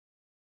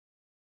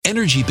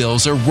energy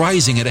bills are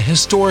rising at a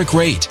historic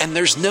rate, and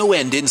there's no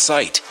end in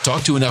sight.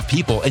 Talk to enough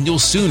people and you'll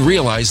soon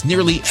realize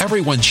nearly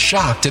everyone's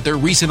shocked at their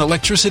recent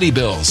electricity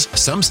bills.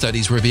 Some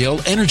studies reveal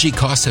energy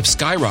costs have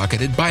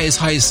skyrocketed by as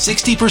high as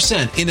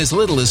 60% in as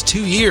little as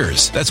 2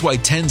 years. That's why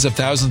tens of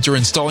thousands are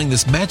installing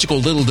this magical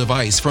little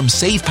device from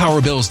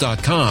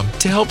SavePowerBills.com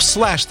to help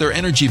slash their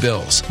energy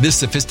bills. This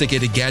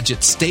sophisticated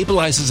gadget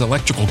stabilizes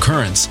electrical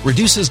currents,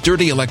 reduces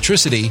dirty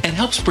electricity, and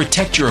helps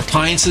protect your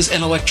appliances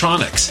and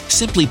electronics.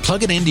 Simply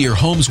plug it into your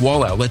home's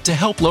wall outlet to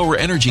help lower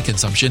energy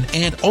consumption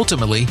and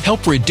ultimately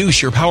help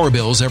reduce your power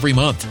bills every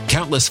month.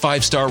 Countless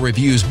 5-star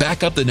reviews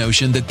back up the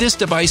notion that this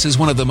device is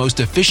one of the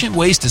most efficient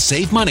ways to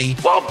save money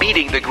while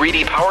beating the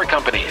greedy power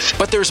companies.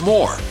 But there's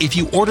more. If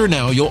you order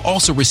now, you'll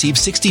also receive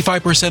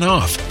 65%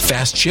 off,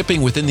 fast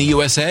shipping within the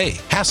USA,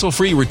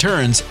 hassle-free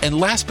returns, and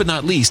last but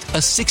not least, a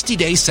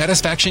 60-day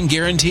satisfaction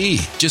guarantee.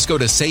 Just go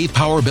to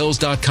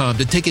SavePowerBills.com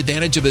to take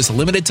advantage of this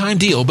limited time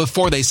deal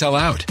before they sell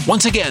out.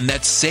 Once again,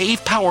 that's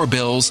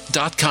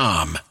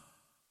SavePowerBills.com.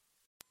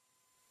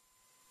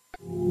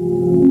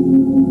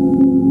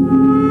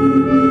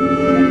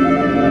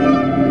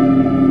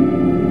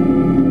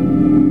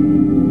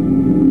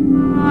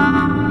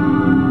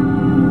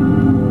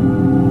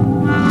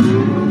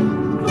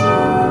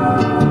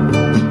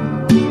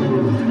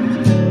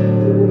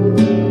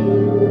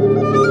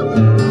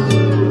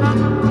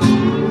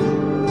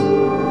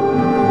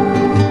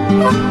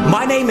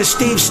 My name is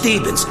Steve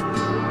Stevens,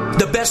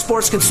 the best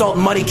sports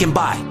consultant money can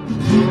buy.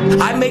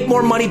 I make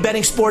more money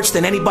betting sports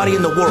than anybody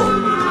in the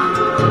world.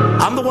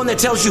 I'm the one that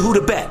tells you who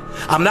to bet.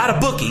 I'm not a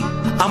bookie.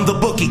 I'm the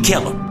bookie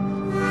killer.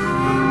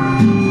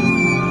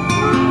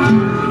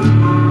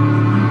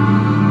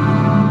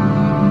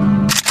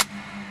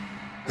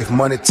 If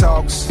money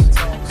talks,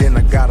 then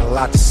I got a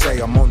lot to say.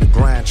 I'm on the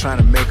grind trying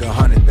to make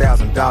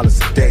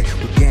 $100,000 a day.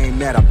 With game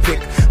that I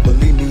pick,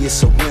 believe me,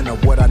 it's a winner.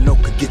 What I know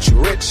could get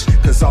you rich,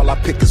 cause all I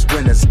pick is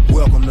winners.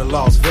 Welcome to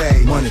Las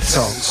Vegas. Money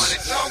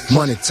talks,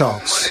 money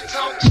talks.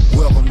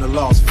 Welcome to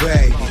Las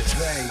Vegas.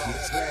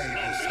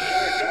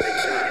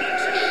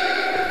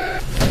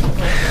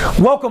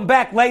 Welcome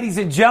back, ladies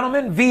and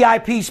gentlemen.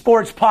 VIP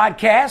Sports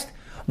Podcast,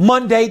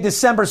 Monday,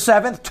 December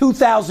 7th,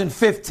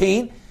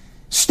 2015.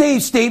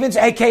 Steve Stevens,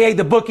 a.k.a.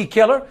 the Bookie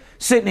Killer,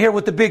 sitting here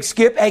with the Big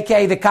Skip,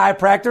 a.k.a. the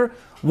Chiropractor.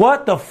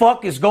 What the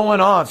fuck is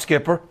going on,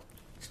 Skipper?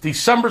 It's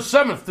December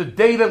 7th, the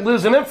day that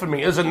lives in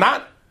infamy, is it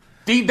not?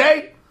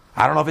 D-Day?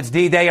 I don't know if it's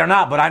D-Day or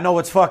not, but I know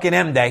it's fucking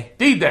M-Day.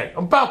 D-Day.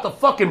 I'm about to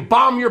fucking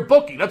bomb your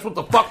bookie. That's what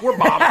the fuck we're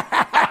bombing.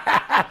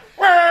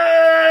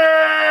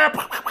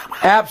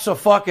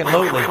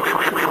 Abso-fucking-lutely.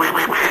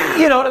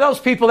 You know, those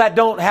people that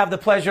don't have the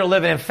pleasure of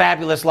living in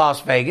fabulous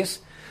Las Vegas.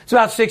 It's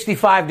about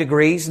 65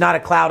 degrees, not a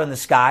cloud in the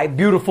sky.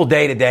 Beautiful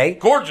day today.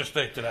 Gorgeous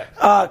day today.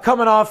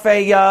 Coming off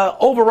a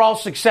overall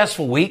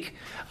successful week.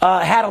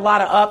 Had a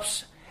lot of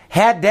ups,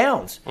 had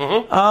downs.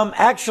 Mm-hmm.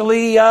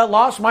 Actually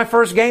lost my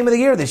first game of the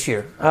year this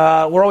year.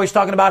 We're always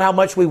talking about how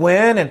much we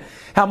win and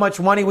how much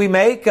money we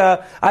make.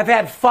 I've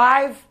had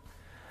 5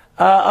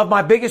 of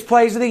my biggest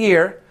plays of the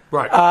year.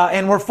 Right.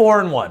 And we're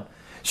 4-1.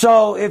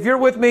 So if you're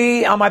with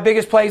me on my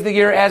biggest plays of the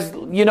year, as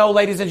you know,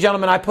 ladies and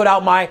gentlemen, I put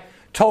out my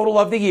total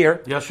of the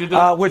year. Yes, you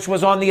did. Which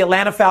was on the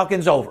Atlanta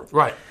Falcons over.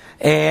 Right.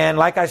 And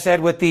like I said,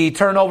 with the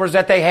turnovers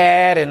that they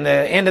had and the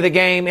end of the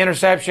game,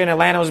 interception,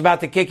 Atlanta was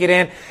about to kick it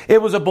in.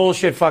 It was a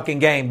bullshit fucking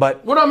game.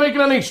 But we're not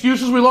making any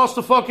excuses. We lost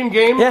the fucking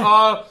game.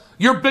 Yeah.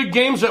 Your big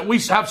games that we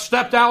have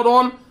stepped out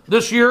on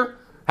this year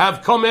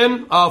have come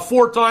in.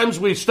 4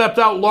 times we stepped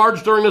out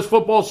large during this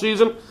football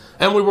season.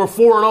 And we were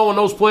 4-0 in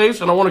those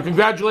plays. And I want to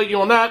congratulate you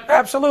on that.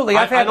 Absolutely.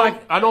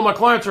 I know my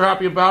clients are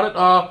happy about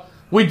it.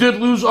 We did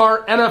lose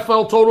our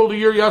NFL total of the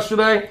year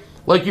yesterday.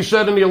 Like you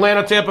said, in the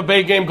Atlanta-Tampa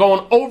Bay game,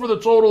 going over the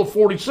total of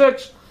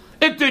 46.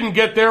 It didn't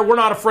get there. We're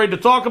not afraid to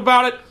talk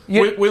about it.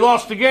 Yeah. We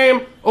lost the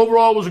game.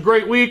 Overall, it was a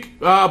great week.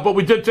 But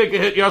we did take a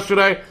hit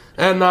yesterday.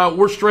 And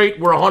we're straight.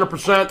 We're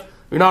 100%.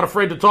 We're not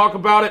afraid to talk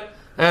about it.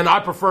 And I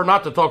prefer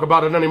not to talk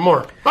about it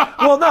anymore.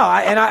 Well, no,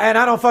 and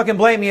I don't fucking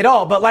blame you at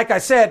all. But like I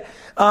said,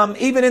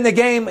 even in the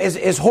game,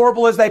 as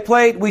horrible as they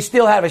played, we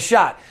still have a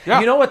shot. Yeah.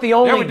 You know what the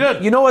only we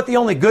did. You know what the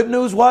only good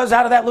news was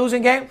out of that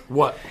losing game?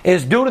 What?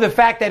 Is due to the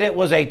fact that it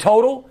was a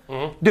total.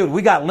 Mm-hmm. Dude,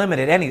 we got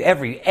limited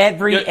every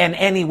and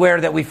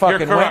anywhere that we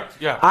fucking went.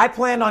 Yeah. I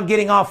planned on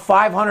getting off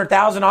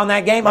 $500,000 on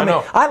that game. I mean,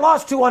 know. I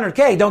lost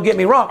 $200K. Don't get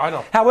me wrong. I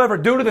know. However,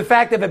 due to the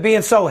fact of it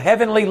being so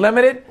heavenly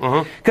limited,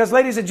 because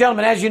ladies and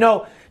gentlemen, as you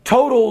know,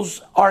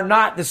 totals are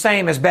not the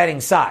same as betting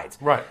sides.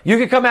 Right. You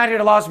can come out here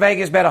to Las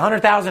Vegas, bet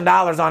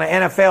 $100,000 on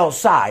an NFL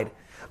side,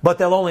 but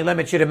they'll only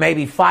limit you to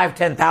maybe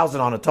 $5,000-$10,000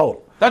 on a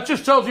total. That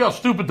just tells you how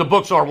stupid the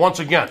books are once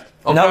again.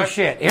 Okay? No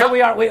shit. Here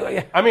we are.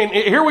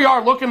 Here we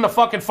are looking to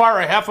fucking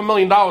fire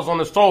 $500,000 on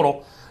this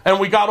total. and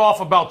we got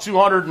off about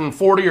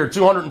 240 or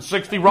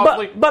 260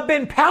 roughly. But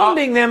been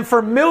pounding them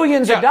for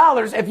millions of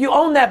dollars. If you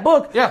own that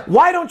book,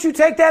 why don't you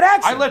take that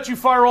action? I let you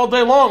fire all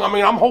day long. I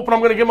mean, I'm hoping I'm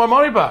going to get my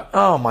money back.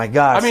 Oh, my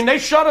gosh. I mean, they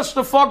shut us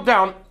the fuck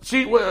down.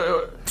 See,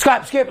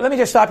 Scott, Skip, let me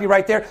just stop you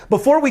right there.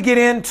 Before we get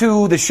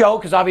into the show,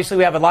 because obviously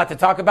we have a lot to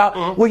talk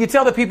about, will you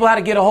tell the people how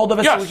to get a hold of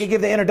us so we can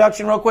give the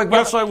introduction real quick?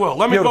 Yes, I will.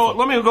 Let me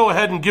go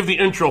ahead and give the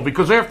intro,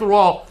 because after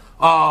all,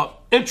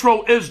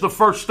 intro is the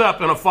first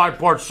step in a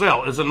 5-part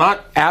sale, is it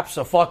not?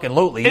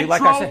 Absolutely. Intro,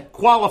 like I said,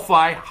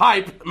 qualify,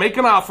 hype, make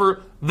an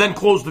offer, then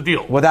close the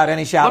deal. Without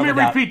any shadow of a doubt.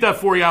 Let me repeat that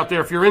for you out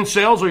there. If you're in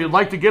sales or you'd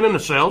like to get into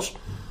sales,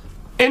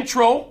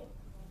 intro,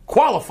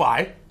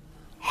 qualify,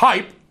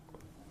 hype,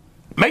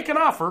 make an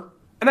offer,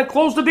 and then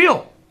close the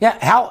deal. Yeah.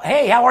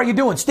 How are you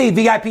doing? Steve,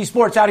 VIP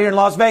Sports out here in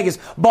Las Vegas.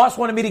 Boss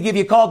wanted me to give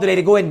you a call today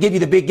to go ahead and give you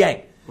the big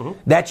game.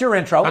 Mm-hmm. That's your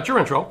intro.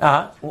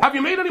 Have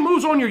you made any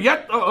moves on your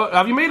yet?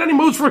 Have you made any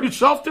moves for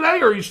yourself today,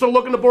 or are you still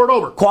looking to board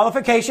over?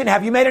 Qualification.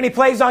 Have you made any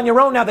plays on your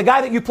own? Now, the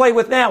guy that you play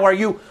with now, are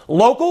you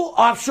local,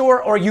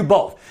 offshore, or are you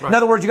both? Right. In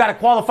other words, you got to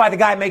qualify the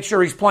guy and make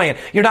sure he's playing.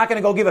 You're not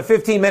going to go give a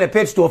 15-minute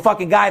pitch to a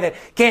fucking guy that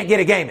can't get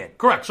a game in.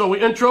 Correct. So we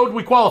introed,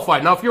 we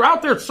qualified. Now, if you're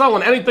out there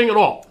selling anything at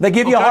all, they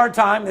give you a hard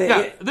time.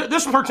 Yeah,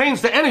 this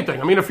pertains to anything.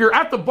 I mean, if you're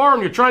at the bar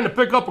and you're trying to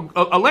pick up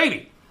a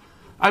lady,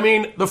 I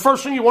mean, the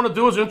first thing you want to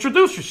do is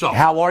introduce yourself.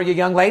 How are you,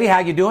 young lady? How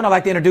you doing? I'd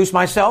like to introduce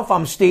myself.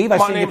 I'm Steve. I've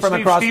seen you from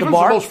across the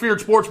bar. The most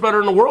feared sports bettor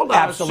in the world.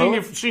 Absolutely.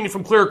 I've seen you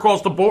from clear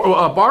across the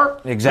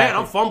bar. Exactly.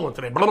 Man, I'm fumbling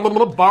today.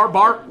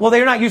 Bar. Well,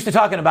 you're not used to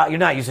talking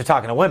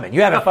to women.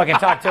 You haven't fucking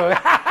talked to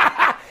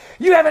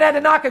You haven't had to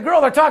knock a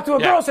girl or talk to a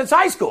girl since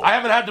high school. I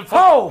haven't had to.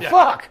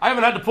 Fuck! I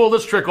haven't had to pull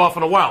this trick off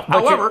in a while.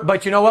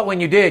 But you know what? When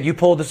you did, you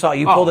pulled a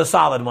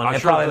solid one,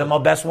 and probably the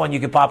best one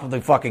you could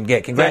possibly fucking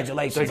get.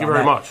 Congratulations! Thank you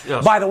very much.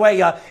 Yes. By the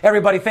way,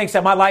 everybody thinks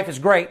that my life is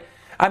great.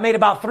 I made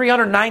about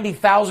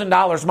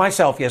 $390,000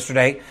 myself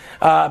yesterday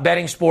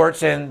betting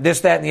sports and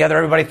this, that, and the other.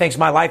 Everybody thinks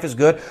my life is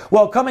good.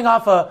 Well, coming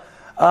off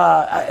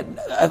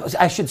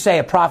I should say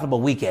a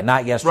profitable weekend,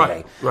 not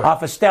yesterday. Right.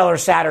 Off a stellar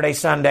Saturday,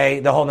 Sunday,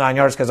 the whole 9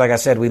 yards, because like I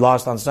said, we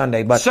lost on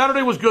Sunday. But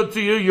Saturday was good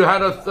to you. You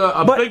had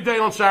a big day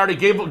on Saturday,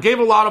 gave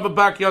a lot of it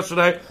back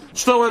yesterday.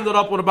 Still ended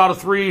up with about a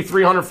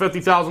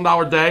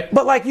 $350,000 day.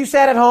 But like you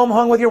sat at home,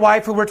 hung with your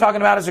wife, who we're talking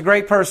about is a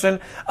great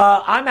person.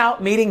 I'm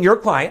out meeting your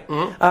client,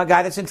 a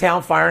guy that's in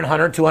town firing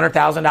 $100,000,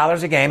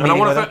 $200,000 a game. And I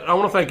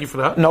want to thank you for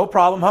that. No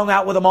problem. Hung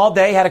out with him all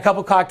day, had a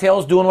couple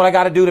cocktails, doing what I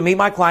got to do to meet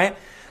my client.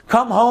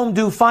 Come home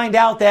to find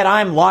out that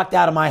I'm locked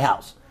out of my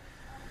house.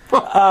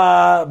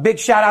 Big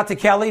shout out to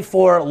Kelly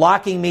for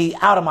locking me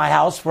out of my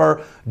house,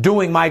 for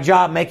doing my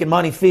job, making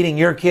money, feeding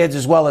your kids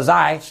as well as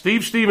I.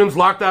 Steve Stevens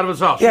locked out of his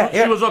house. Yeah,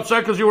 She was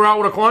upset because you were out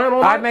with a client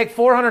all night? I make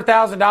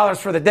 $400,000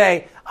 for the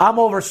day. I'm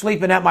over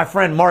sleeping at my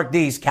friend Mark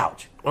D's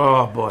couch.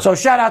 Oh, boy. So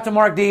shout out to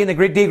Mark D and the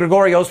D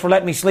Gregorios for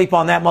letting me sleep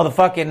on that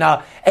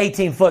motherfucking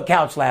 18-foot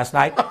couch last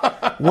night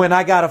when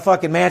I got a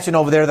fucking mansion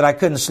over there that I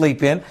couldn't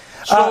sleep in.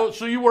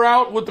 So you were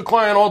out with the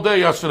client all day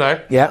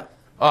yesterday. Yeah.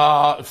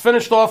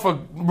 Finished off a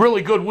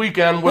really good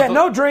weekend. With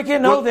no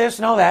drinking, no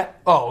this, no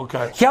that. Oh,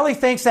 okay. Kelly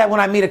thinks that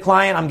when I meet a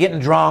client, I'm getting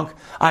drunk,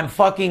 I'm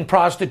fucking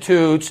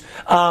prostitutes.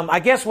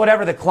 I guess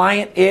whatever the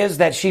client is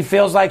that she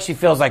feels like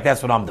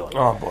that's what I'm doing.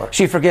 Oh, boy.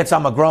 She forgets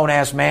I'm a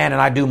grown-ass man and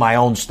I do my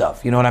own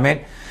stuff. You know what I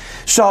mean?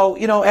 So,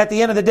 at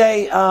the end of the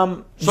day...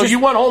 So you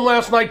went home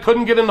last night,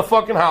 couldn't get in the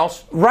fucking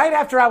house. Right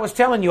after I was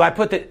telling you, I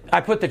put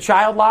the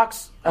child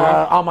locks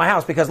on my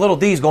house because little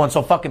D's going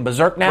so fucking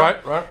berserk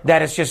now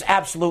that it's just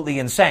absolutely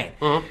insane.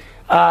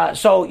 Mm-hmm.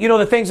 So,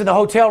 the things in the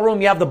hotel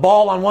room, you have the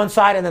ball on one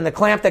side and then the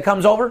clamp that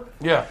comes over?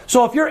 Yeah.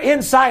 So if you're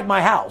inside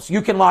my house,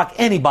 you can lock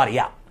anybody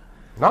out.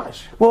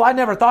 Nice. Well, I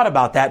never thought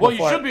about that before.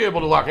 Well, you should be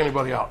able to lock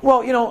anybody out.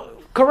 Well,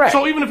 correct.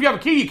 So even if you have a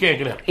key, you can't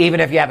get in? Even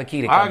if you have a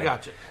key to come in. I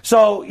got you.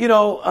 So,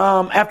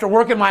 after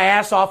working my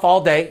ass off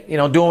all day,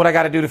 doing what I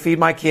got to do to feed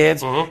my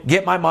kids,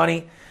 get my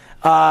money,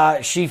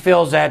 she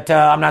feels that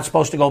I'm not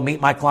supposed to go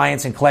meet my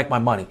clients and collect my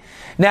money.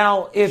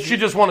 Now, if she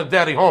just wanted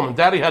Daddy home, and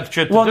Daddy had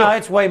shit to do. Well, no,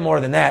 it's way more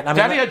than that.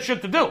 Daddy had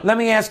shit to do. Let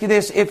me ask you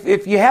this.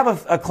 If you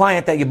have a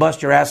client that you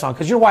bust your ass on,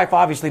 because your wife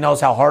obviously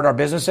knows how hard our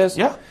business is.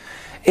 Yeah.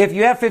 If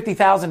you have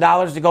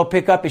 $50,000 to go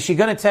pick up, is she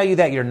going to tell you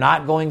that you're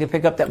not going to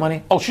pick up that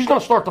money? Oh, she's going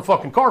to start the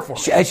fucking car for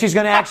me. She's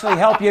going to actually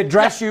help you,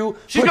 dress you,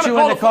 put you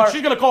in the car.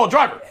 She's going to call a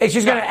driver.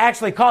 She's going to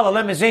actually call a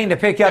limousine to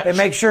pick you up and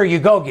make sure you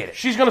go get it.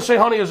 She's going to say,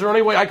 honey, is there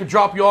any way I could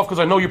drop you off because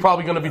I know you're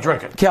probably going to be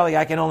drinking? Kelly,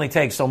 I can only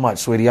take so much,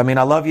 sweetie. I mean,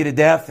 I love you to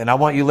death, and I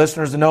want you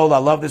listeners to know that I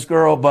love this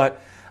girl,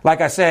 but... Like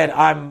I said,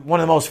 I'm one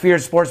of the most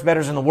feared sports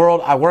bettors in the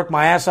world. I work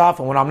my ass off,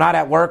 and when I'm not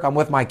at work, I'm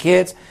with my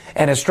kids.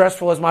 And as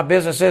stressful as my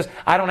business is,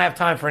 I don't have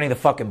time for any of the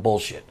fucking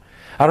bullshit.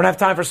 I don't have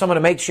time for someone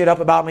to make shit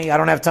up about me. I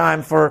don't have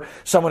time for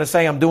someone to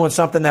say I'm doing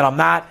something that I'm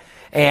not.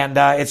 And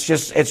it's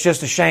just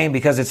a shame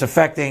because it's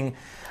affecting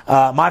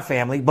my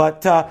family.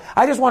 But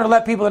I just want to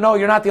let people know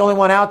you're not the only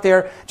one out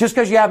there. Just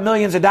because you have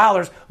millions of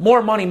dollars,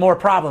 more money, more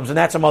problems, and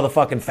that's a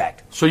motherfucking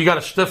fact. So you got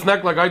a stiff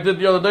neck like I did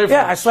the other day?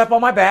 Yeah, I slept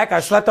on my back. I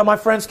slept on my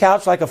friend's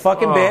couch like a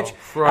fucking bitch.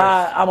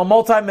 I'm a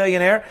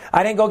multimillionaire.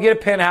 I didn't go get a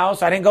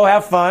penthouse. I didn't go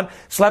have fun.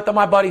 Slept on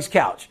my buddy's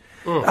couch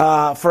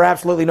for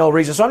absolutely no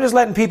reason. So I'm just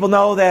letting people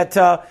know that,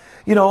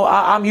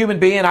 I'm a human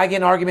being. I get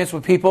in arguments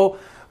with people.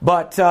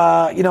 But,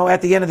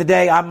 at the end of the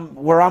day,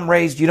 where I'm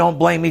raised, you don't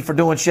blame me for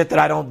doing shit that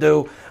I don't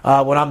do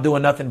when I'm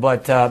doing nothing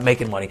but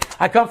making money.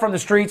 I come from the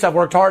streets. I've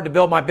worked hard to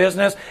build my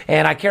business,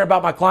 and I care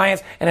about my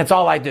clients, and it's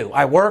all I do.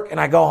 I work, and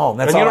I go home.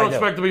 That's all I do. And you don't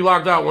expect to be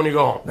locked out when you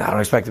go home? No, I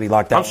don't expect to be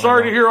locked out. I'm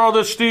sorry to hear all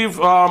this,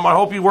 Steve. I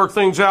hope you work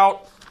things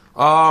out.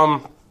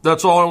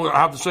 That's all I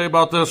have to say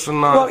about this.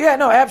 And well, yeah,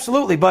 no,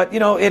 absolutely. But,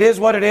 it is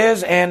what it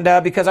is.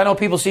 And because I know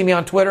people see me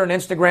on Twitter and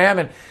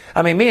Instagram.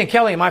 And, me and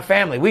Kelly and my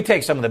family, we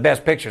take some of the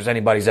best pictures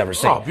anybody's ever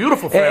seen. Oh,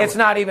 beautiful family. It's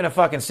not even a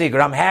fucking secret.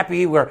 I'm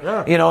happy.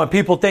 And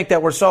people think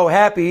that we're so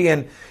happy.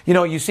 And,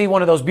 you see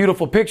one of those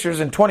beautiful pictures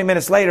and 20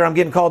 minutes later I'm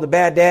getting called a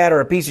bad dad or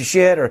a piece of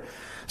shit or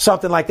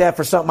something like that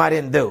for something I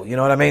didn't do. You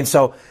know what I mean?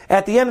 So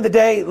at the end of the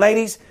day,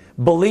 ladies,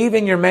 believe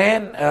in your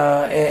man,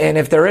 and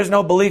if there is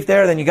no belief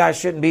there, then you guys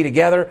shouldn't be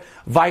together.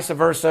 Vice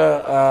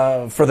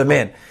versa for the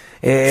men.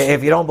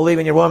 If you don't believe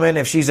in your woman,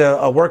 if she's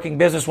a working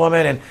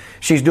businesswoman and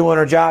she's doing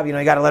her job,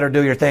 you got to let her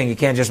do your thing. You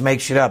can't just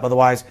make shit up.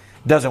 Otherwise,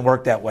 it doesn't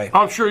work that way.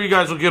 I'm sure you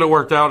guys will get it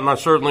worked out, and I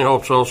certainly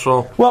hope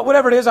so. Well,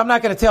 whatever it is, I'm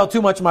not going to tell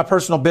too much of my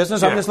personal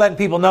business. I'm just letting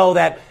people know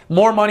that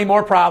more money,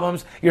 more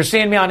problems. You're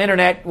seeing me on the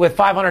internet with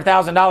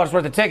 $500,000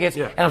 worth of tickets,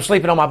 and I'm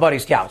sleeping on my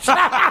buddy's couch.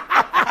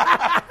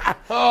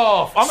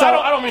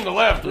 I don't mean to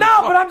laugh.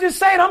 No, but I'm just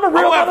saying, I'm a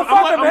real motherfucker,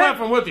 man. I'm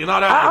laughing with you,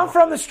 not at you. I'm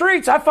from the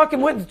streets. I fucking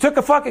went and took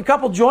a fucking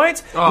couple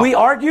joints. We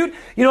argued.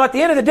 At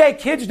the end of the day,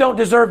 kids don't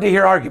deserve to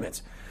hear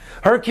arguments.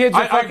 Her kids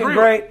are fucking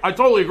great. I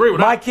totally agree with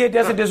that. My kid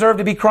doesn't deserve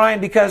to be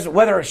crying because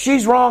whether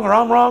she's wrong or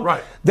I'm wrong,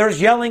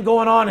 there's yelling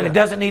going on and it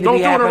doesn't need to be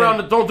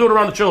happening. Don't do it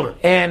around the children.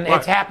 And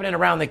it's happening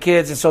around the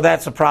kids, and so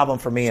that's a problem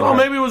for me. So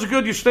maybe it was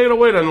good you stayed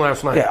away then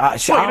last night. Yeah, you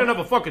didn't have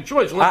a fucking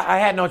choice. I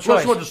had no choice.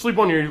 Unless you wanted to sleep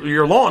on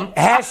your lawn.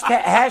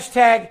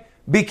 Hashtag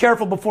be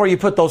careful before you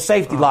put those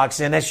safety locks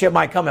in. That shit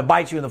might come and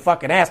bite you in the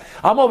fucking ass.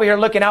 I'm over here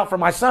looking out for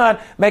my son,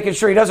 making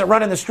sure he doesn't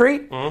run in the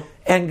street,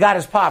 and got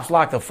his pops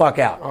locked the fuck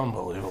out.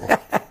 Unbelievable.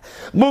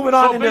 Moving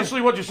on. So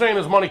basically what you're saying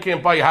is money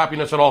can't buy you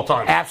happiness at all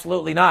times.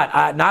 Absolutely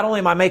not. Not only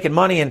am I making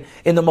money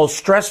in the most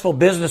stressful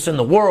business in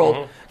the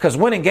world, because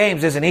winning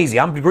games isn't easy.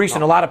 I'm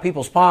greasing a lot of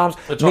people's palms,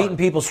 meeting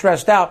people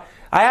stressed out.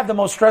 I have the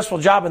most stressful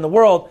job in the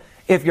world.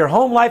 If your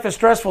home life is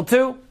stressful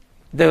too,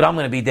 dude, I'm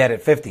going to be dead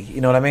at 50.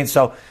 You know what I mean?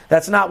 So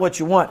that's not what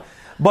you want.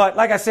 But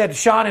like I said,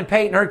 Sean and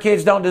Peyton, her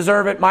kids don't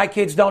deserve it. My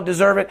kids don't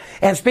deserve it.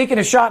 And speaking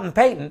of Sean and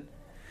Peyton,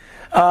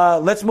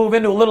 let's move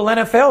into a little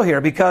NFL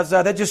here because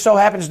that just so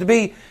happens to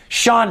be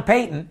Sean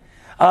Payton,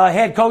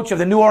 head coach of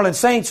the New Orleans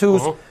Saints,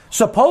 who's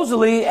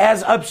supposedly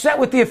as upset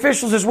with the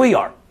officials as we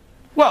are.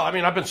 Well,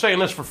 I've been saying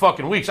this for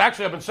fucking weeks.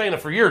 Actually, I've been saying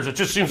it for years. It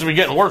just seems to be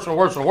getting worse and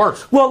worse and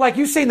worse. Well, like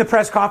you seen the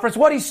press conference,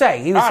 what'd he say?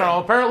 I don't know.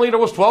 Apparently, there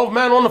was 12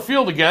 men on the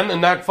field again in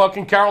that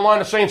fucking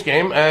Carolina Saints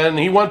game, and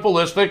he went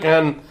ballistic,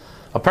 and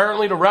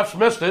apparently the refs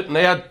missed it, and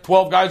they had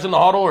 12 guys in the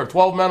huddle or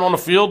 12 men on the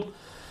field.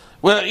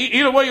 Well,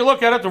 either way you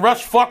look at it, the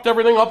refs fucked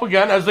everything up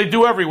again, as they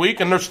do every week,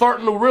 and they're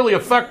starting to really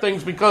affect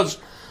things because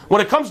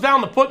when it comes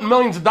down to putting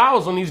millions of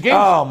dollars on these games,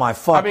 oh my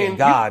fucking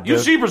God, you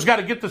Zebras got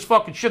to get this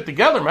fucking shit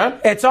together,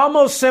 man. It's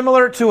almost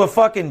similar to a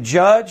fucking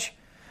judge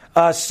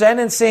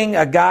sentencing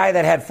a guy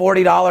that had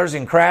 $40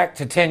 in crack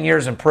to 10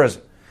 years in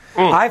prison.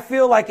 I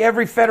feel like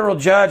every federal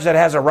judge that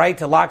has a right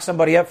to lock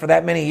somebody up for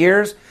that many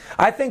years,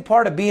 I think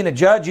part of being a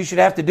judge, you should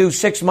have to do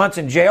 6 months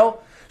in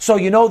jail so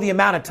you know the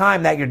amount of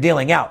time that you're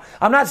dealing out.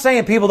 I'm not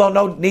saying people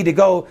don't need to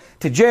go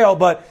to jail,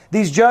 but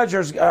these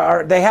judges,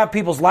 they have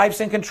people's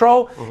lives in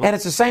control, and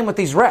it's the same with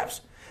these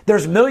refs.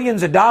 There's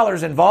millions of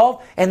dollars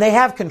involved, and they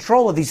have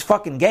control of these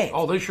fucking games.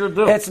 Oh, they sure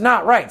do. It's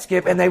not right,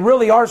 Skip, and they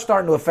really are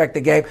starting to affect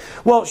the game.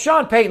 Well,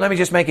 Sean Payton, let me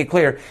just make it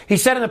clear. He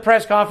said in the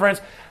press conference,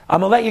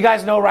 I'm going to let you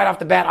guys know right off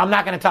the bat, I'm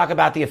not going to talk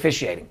about the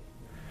officiating.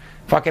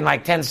 Fucking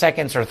like 10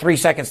 seconds or 3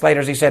 seconds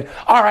later, he said,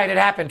 all right, it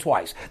happened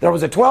twice. There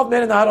was a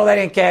 12-minute in the huddle they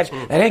didn't catch.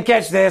 They didn't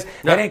catch this.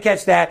 They didn't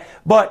catch that.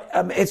 But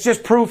it's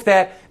just proof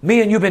that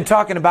me and you've been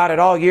talking about it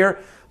all year.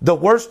 The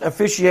worst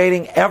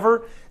officiating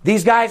ever.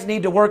 These guys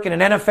need to work in an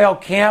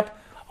NFL camp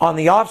on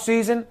the off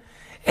season,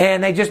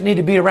 and they just need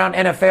to be around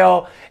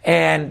NFL,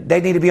 and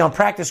they need to be on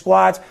practice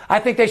squads. I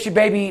think they should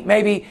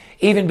maybe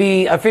even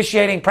be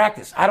officiating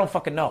practice. I don't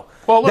fucking know.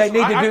 Well,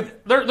 listen,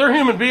 they're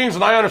human beings,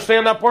 and I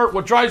understand that part.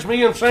 What drives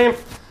me insane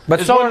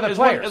but so are the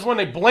players. Is when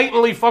they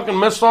blatantly fucking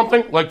miss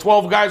something, like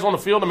 12 guys on the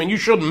field. I mean, you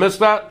shouldn't miss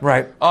that.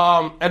 Right.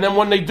 And then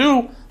when they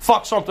do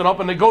fuck something up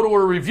and they go to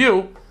a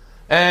review,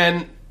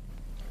 and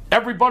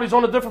everybody's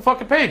on a different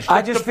fucking page.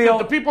 I just feel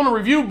the people in the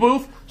review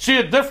booth see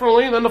it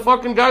differently than the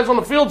fucking guys on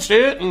the field see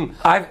it, and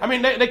I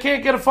mean they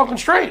can't get it fucking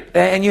straight.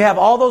 And you have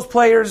all those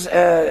players,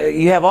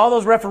 you have all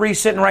those referees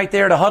sitting right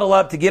there to huddle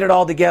up to get it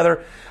all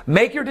together.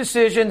 Make your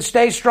decision,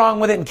 stay strong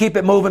with it, and keep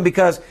it moving,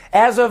 because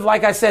as of,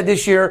 like I said,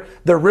 this year,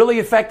 they're really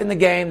affecting the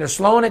game. They're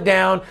slowing it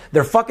down.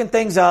 They're fucking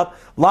things up.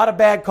 A lot of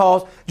bad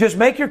calls. Just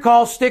make your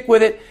calls, stick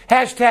with it.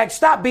 Hashtag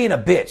stop being a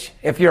bitch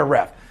if you're a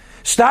ref.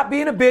 Stop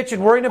being a bitch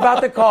and worrying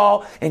about the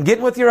call and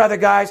getting with your other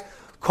guys.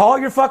 Call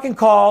your fucking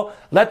call.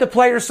 Let the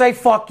players say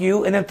fuck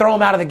you, and then throw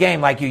them out of the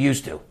game like you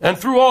used to. And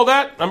through all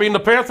that, I mean, the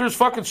Panthers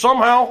fucking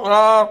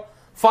somehow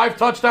 5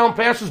 touchdown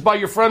passes by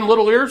your friend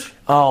Little Ears.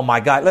 Oh, my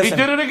God. Listen,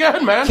 he did it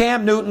again, man.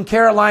 Cam Newton,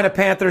 Carolina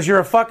Panthers, you're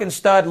a fucking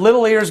stud.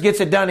 Little Ears gets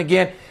it done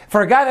again.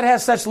 For a guy that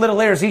has such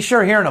little ears, he's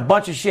sure hearing a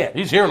bunch of shit.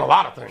 He's hearing a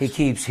lot of things. He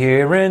keeps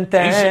hearing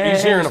things.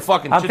 He's hearing a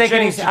fucking I'm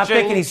thinking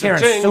he's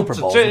hearing Super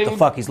Bowls. What the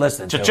fuck he's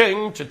listening to.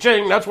 Cha-ching,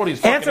 cha-ching. That's what he's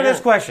fucking Answer this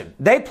question.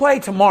 They play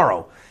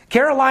tomorrow.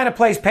 Carolina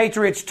plays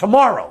Patriots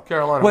tomorrow.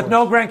 Carolina with wins.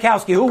 No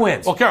Gronkowski. Who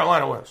wins? Well,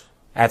 Carolina wins.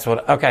 That's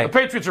what, okay. The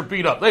Patriots are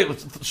beat up.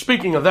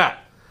 Speaking of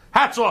that,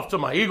 hats off to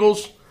my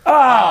Eagles.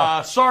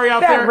 Sorry out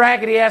there. That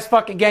raggedy-ass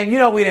fucking game. You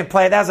know we didn't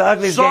play it. That was the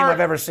ugliest game I've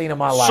ever seen in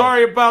my life.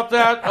 Sorry about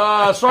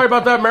that. Sorry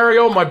about that,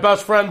 Mario, my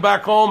best friend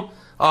back home.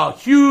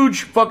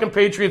 Huge fucking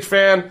Patriots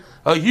fan.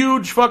 A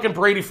huge fucking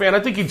Brady fan.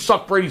 I think he'd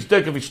suck Brady's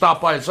dick if he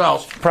stopped by his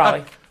house.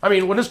 Probably. I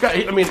mean, when this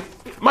guy,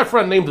 my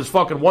friend named his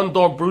fucking one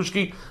dog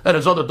Brewski and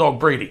his other dog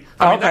Brady.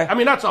 I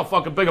mean, that's how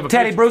fucking big of a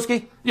Teddy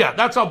Brewski? Yeah,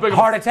 that's how big of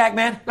Heart attack,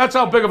 man? That's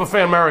how big of a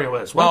fan Mario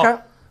is. Well,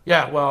 okay.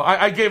 Yeah, well,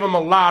 I gave him a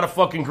lot of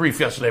fucking grief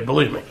yesterday,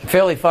 believe me.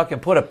 Philly fucking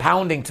put a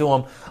pounding to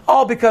him,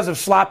 all because of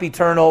sloppy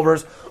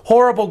turnovers,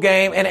 horrible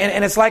game,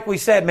 and it's like we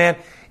said, man,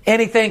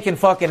 anything can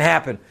fucking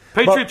happen.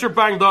 Patriots are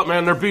banged up,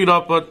 man. They're beat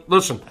up, but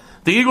listen,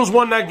 the Eagles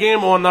won that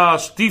game on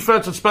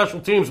defense and special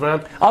teams,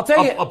 man. I'll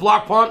tell you. A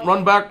block punt,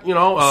 run back,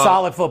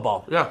 solid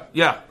football.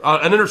 Yeah.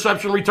 An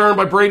interception return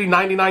by Brady,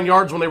 99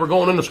 yards when they were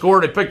going in to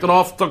score. They picked it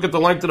off, took it the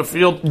length of the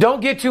field. Don't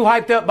get too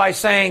hyped up by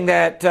saying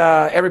that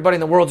everybody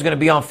in the world is going to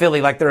be on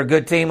Philly like they're a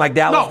good team like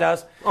Dallas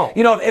does. Oh.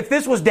 If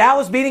this was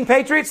Dallas beating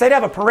Patriots, they'd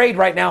have a parade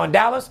right now in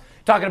Dallas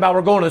talking about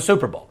we're going to the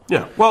Super Bowl.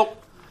 Yeah, well,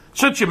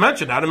 since you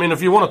mentioned that,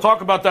 if you want to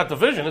talk about that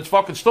division, it's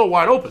fucking still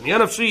wide open. The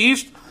NFC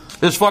East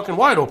is fucking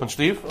wide open,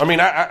 Steve.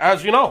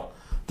 As you know,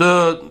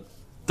 the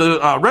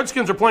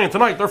Redskins are playing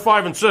tonight. They're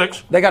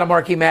 5-6. They got a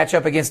marquee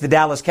matchup against the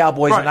Dallas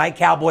Cowboys tonight.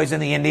 Cowboys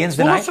and the Indians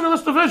tonight. Well, listen to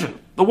this division.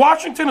 The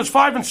Washington is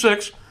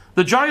 5-6.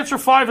 The Giants are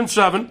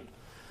 5-7.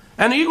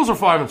 And the Eagles are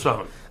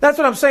 5-7. That's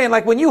what I'm saying.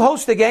 Like when you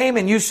host a game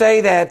and you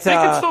say that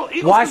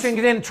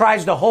Washington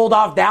tries to hold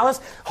off Dallas,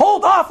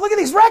 hold off. Look at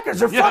these records.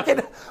 They're fucking.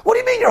 What do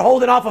you mean you're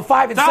holding off a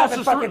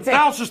 5-7 fucking team?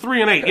 Dallas is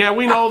 3-8. Yeah,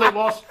 we know they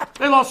lost.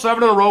 They lost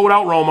 7 in a row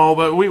without Romo,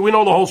 but we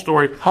know the whole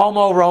story.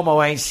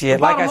 Romo ain't shit.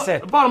 Like I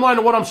said, the bottom line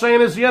of what I'm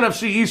saying is the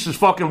NFC East is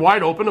fucking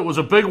wide open. It was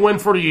a big win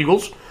for the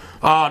Eagles.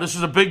 This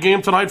is a big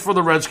game tonight for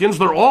the Redskins.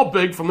 They're all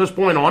big from this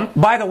point on.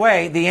 By the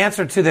way, the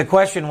answer to the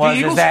question was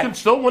the Eagles can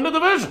still win the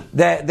division.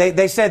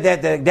 They said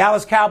that the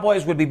Dallas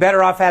Cowboys would be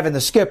better off having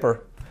the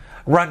skipper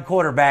run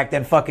quarterback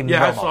than fucking Romo.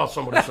 I saw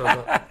somebody say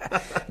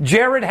that.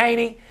 Jared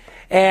Haney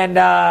and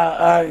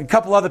a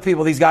couple other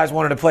people, these guys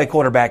wanted to play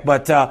quarterback.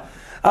 But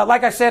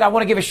like I said, I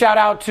want to give a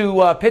shout-out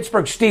to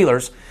Pittsburgh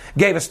Steelers.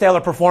 Gave a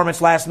stellar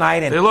performance last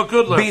night. And they look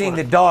good last beating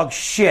night. The dog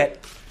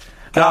shit.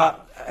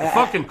 The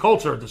fucking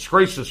Colts are a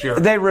disgrace this year.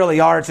 They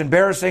really are. It's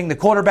embarrassing. The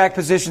quarterback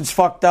position's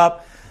fucked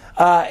up.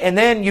 And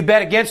then you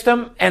bet against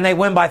them, and they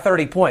win by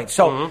 30 points.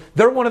 So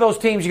they're one of those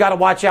teams you got to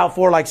watch out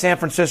for, like San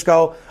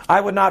Francisco. I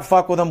would not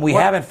fuck with them. We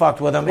haven't fucked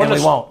with them, and we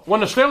won't.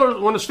 When the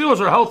Steelers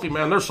are healthy,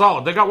 man, they're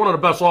solid. They got one of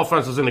the best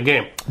offenses in the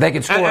game. They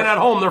can score. And at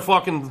home, they're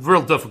fucking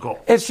real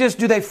difficult. It's just,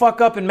 do they fuck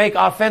up and make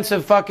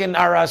offensive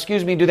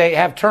do they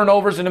have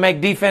turnovers and to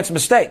make defense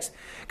mistakes?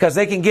 Because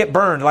they can get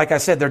burned. Like I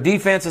said, their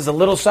defense is a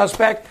little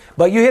suspect,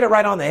 but you hit it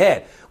right on the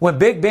head. When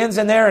Big Ben's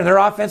in there and they're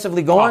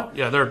offensively going. Oh,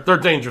 yeah, they're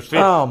dangerous team.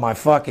 Oh, my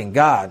fucking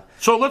God.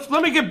 So let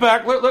me get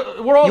back.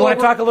 We're all you want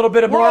to talk a little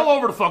bit more? We're all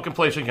over the fucking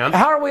place again.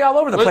 How are we all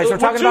over the place? We're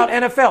talking about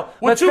NFL.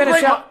 Let's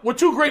finish up. With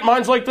two great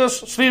minds like this,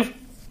 Steve,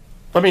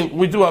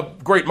 we do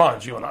have great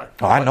minds, you and I.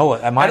 Oh, I know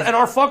it. And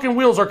our fucking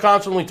wheels are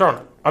constantly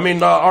turning.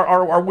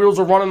 Our wheels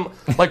are running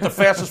like the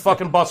fastest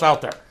fucking bus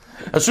out there.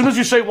 As soon as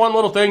you say one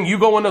little thing, you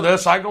go into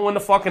this, I go into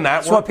fucking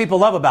that. That's what people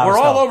love about us.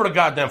 We're all over the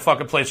goddamn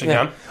fucking place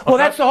again. Yeah. Well,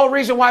 that's the whole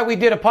reason why we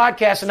did a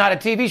podcast and not a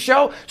TV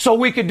show, so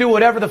we could do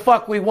whatever the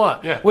fuck we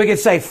want. Yeah. We could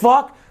say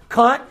fuck,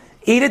 cunt,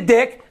 eat a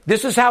dick,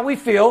 this is how we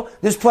feel,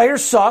 this player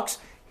sucks,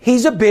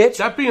 he's a bitch.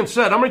 That being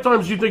said, how many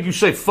times do you think you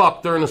say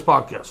fuck during this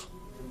podcast?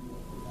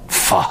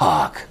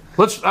 Fuck.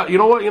 Let's. You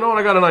know what?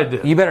 I got an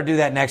idea. You better do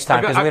that next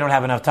time because we don't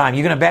have enough time.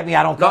 You going to bet me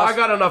I don't cuss? No, I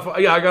got enough.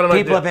 Yeah, I got an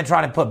idea. People have been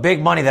trying to put big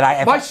money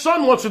that My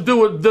son wants to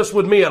do this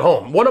with me at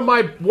home. One of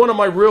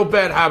my real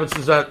bad habits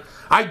is that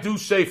I do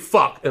say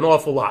fuck an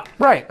awful lot.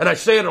 Right. And I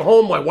say it at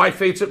home. My wife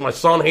hates it. My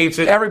son hates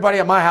it. Everybody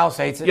at my house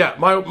hates it. Yeah,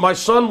 my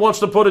son wants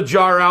to put a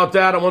jar out,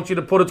 Dad. I want you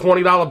to put a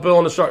 $20 bill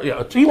in the jar.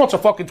 Yeah, he wants a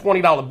fucking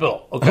 $20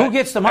 bill. Okay? Who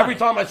gets the money? Every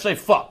time I say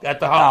fuck at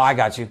the house. Oh, I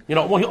got you. You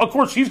know, well, of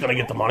course he's going to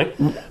get the money.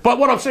 But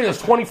what I'm saying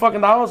is $20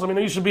 fucking dollars. I mean,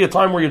 there used to be a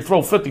time where you'd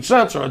throw 50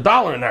 cents or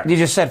 $1 in there. You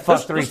just said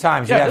fuck three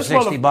times. You have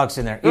 $60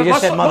 in there. You just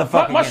said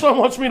motherfucker. My son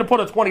wants me to put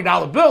a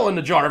 $20 bill in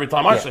the jar every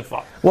time I say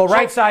fuck. Well,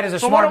 right side is a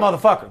smart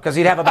motherfucker because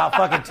he'd have about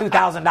fucking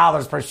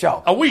 $2,000 per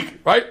show. A week,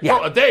 right? Yeah.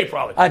 No, a day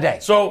probably. A day.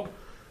 So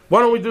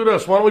why don't we do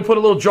this? Why don't we put a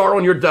little jar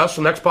on your desk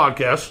the next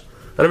podcast,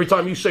 and every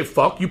time you say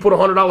fuck, you put a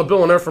 $100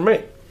 bill in there for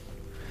me.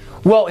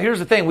 Well, here's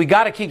the thing. We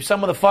got to keep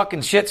some of the fucking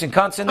shits and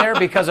cunts in there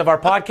because of our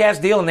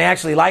podcast deal, and they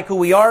actually like who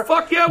we are.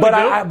 Fuck yeah, we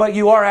do. But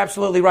you are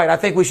absolutely right. I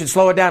think we should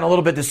slow it down a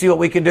little bit to see what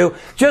we can do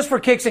just for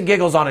kicks and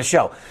giggles on a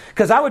show.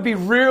 Because I would be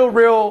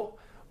real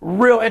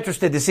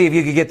interested to see if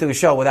you could get through a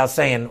show without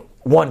saying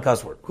one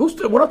cuss word.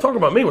 We're not talking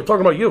about me. We're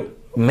talking about you.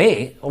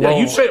 Me? Yeah,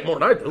 you say it more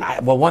than I do.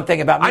 Well, one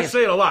thing about me. I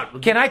say it a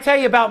lot. Can I tell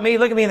you about me?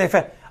 Look at me in the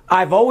face.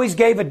 I've always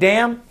gave a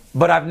damn,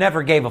 but I've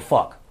never gave a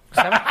fuck.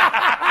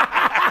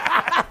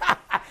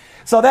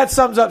 So that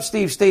sums up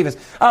Steve Stevens.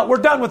 We're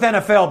done with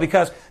NFL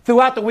because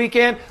throughout the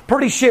weekend,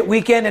 pretty shit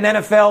weekend in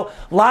NFL.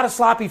 A lot of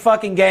sloppy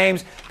fucking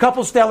games,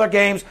 couple stellar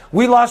games.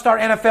 We lost our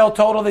NFL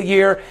total of the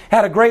year.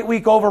 Had a great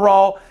week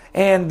overall.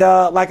 And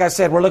like I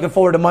said, we're looking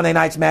forward to Monday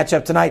night's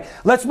matchup tonight.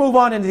 Let's move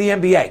on into the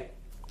NBA.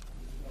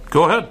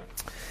 Go ahead.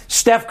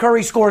 Steph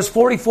Curry scores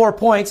 44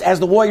 points as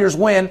the Warriors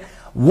win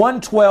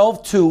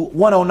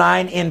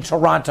 112-109 in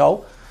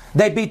Toronto.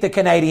 They beat the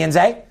Canadians,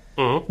 eh?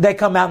 Mm-hmm. They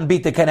come out and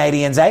beat the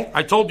Canadians, eh?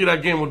 I told you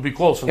that game would be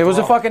close. It was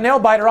a fucking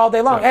nail-biter all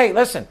day long. Yeah. Hey,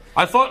 listen.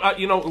 I thought,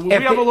 we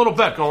have a little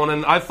bet going,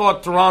 and I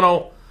thought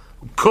Toronto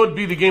could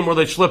be the game where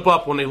they slip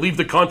up when they leave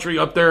the country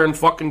up there in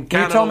fucking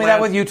Canada. You told me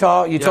that with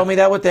Utah. You told me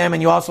that with them,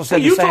 and you also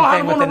said the same thing with the Nets. Utah had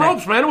them on the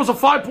ropes, man. It was a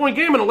 5-point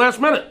game in the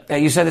last minute. Yeah,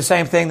 you said the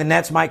same thing. The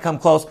Nets might come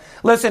close.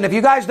 Listen, if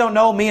you guys don't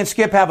know, me and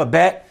Skip have a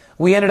bet.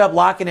 We ended up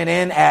locking it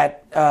in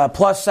at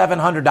plus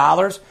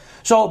 $700.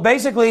 So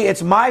basically,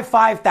 it's my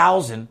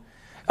 $5,000.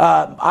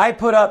 I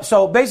put up.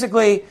 So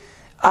basically,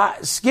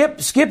 Skip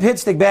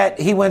hits the bet.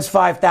 He wins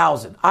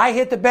 $5,000. I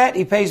hit the bet.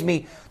 He pays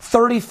me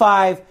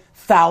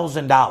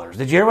 $35,000.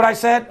 Did you hear what I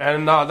said?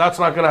 And that's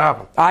not going to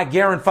happen. I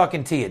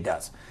guarantee it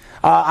does.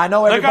 I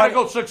know everybody. They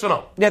got to go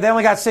 6-0. Yeah, they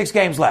only got 6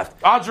 games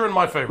left. Odds are in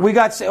my favor.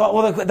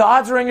 The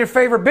odds are in your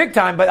favor big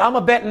time. But I'm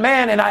a betting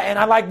man, and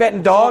I like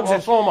betting dogs.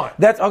 So am I.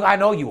 I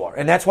know you are,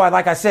 and that's why,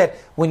 like I said,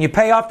 when you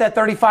pay off that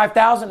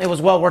 $35,000, it was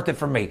well worth it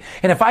for me.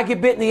 And if I get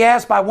bit in the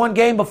ass by one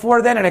game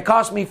before then, and it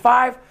cost me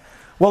 $5,000,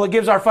 well, it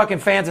gives our fucking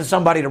fans and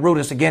somebody to root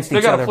us against each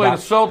other. They got to play the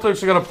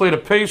Celtics. They got to play the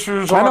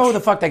Pacers. I know who the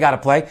fuck they got to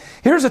play.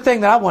 Here's the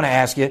thing that I want to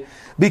ask you,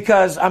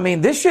 because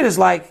this shit is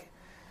like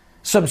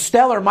some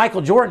stellar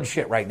Michael Jordan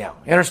shit right now.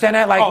 You understand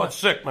that? Like, it's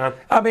sick, man.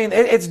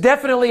 It's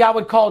definitely, I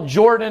would call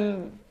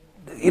Jordan,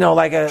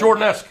 like a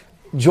Jordan-esque.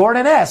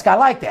 Jordan-esque. I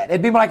like that.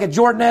 It'd be like a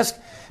Jordan-esque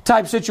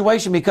type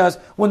situation, because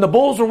when the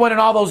Bulls were winning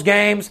all those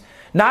games,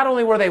 not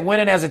only were they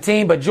winning as a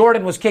team, but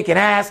Jordan was kicking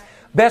ass,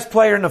 best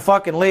player in the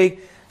fucking league.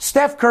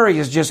 Steph Curry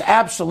is just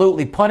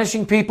absolutely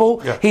punishing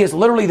people. Yeah. He is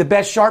literally the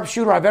best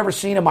sharpshooter I've ever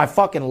seen in my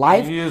fucking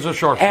life. He is a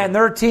sharpshooter. And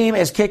their team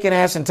is kicking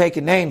ass and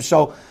taking names.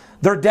 So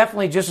they're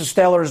definitely just as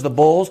stellar as the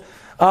Bulls.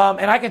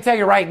 And I can tell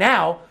you right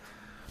now,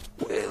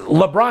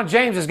 LeBron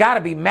James has got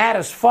to be mad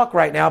as fuck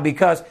right now,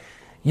 because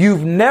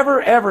you've never,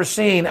 ever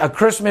seen a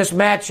Christmas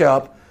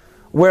matchup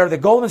where the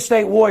Golden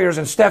State Warriors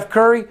and Steph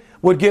Curry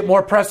would get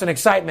more press and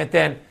excitement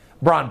than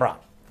Bron.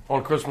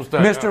 On Christmas Day.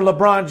 Mr.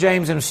 LeBron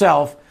James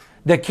himself,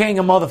 the king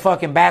of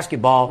motherfucking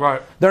basketball.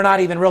 Right. They're not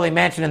even really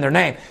mentioning their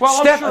name.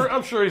 Well,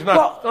 I'm sure he's not.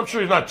 Well, I'm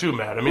sure he's not too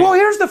mad. Well,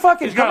 here's the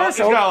fucking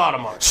commercial. He's got a lot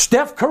of money.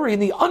 Steph Curry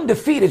and the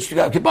undefeated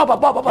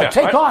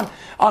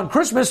on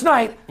Christmas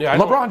night. Yeah,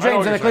 LeBron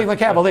James and the Cleveland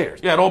Cavaliers.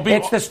 Yeah,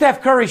 it's the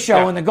Steph Curry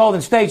show and the Golden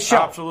State show.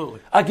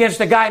 Absolutely. Against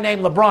a guy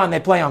named LeBron they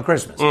play on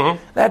Christmas.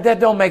 Mm-hmm. That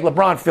don't make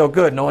LeBron feel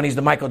good knowing he's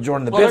the Michael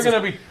Jordan of the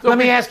business. Let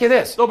me ask you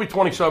this: they'll be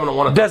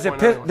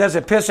 27-1. Does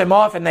it piss him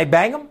off and they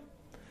bang him?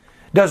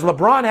 Does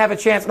LeBron have a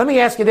chance? Let me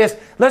ask you this.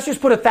 Let's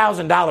just put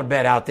 $1,000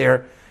 bet out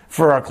there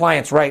for our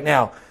clients right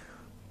now.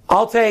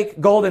 I'll take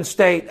Golden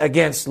State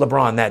against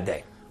LeBron that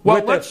day.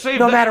 Well, let's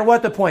save no matter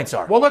what the points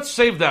are. Well, let's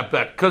save that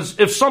bet, because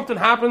if something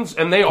happens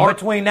and they are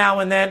between now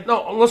and then.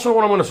 No, listen to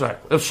what I'm going to say.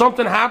 If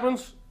something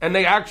happens and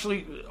they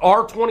actually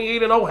are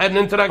 28-0 heading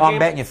into that game, I'm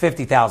betting you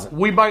 $50,000.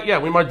 We might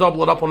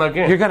double it up on that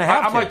game. You're going to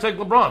have to. I might take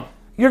LeBron.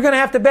 You're going to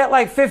have to bet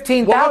like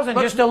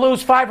 $15,000 just to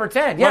lose 5 or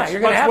 10. Yeah, you're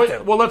going to have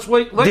to. Well, let's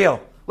wait.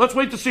 Deal. Let's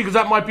wait to see, because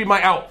that might be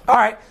my out. All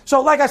right.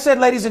 So, like I said,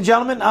 ladies and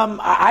gentlemen,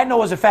 I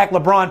know as a fact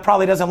LeBron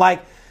probably doesn't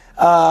like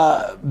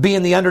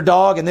being the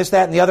underdog and this,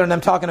 that, and the other, and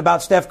them talking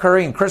about Steph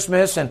Curry and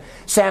Christmas and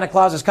Santa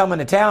Claus is coming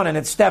to town, and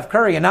it's Steph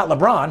Curry and not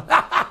LeBron.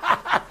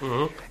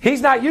 Mm-hmm.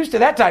 He's not used to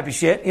that type of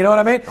shit. You know what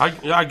I mean?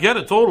 I get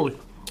it totally.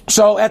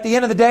 So at the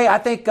end of the day, I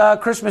think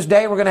Christmas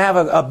Day we're going to have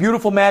a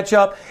beautiful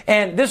matchup,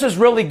 and this is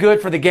really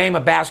good for the game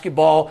of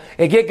basketball.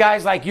 It get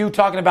guys like you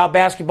talking about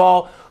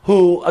basketball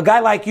a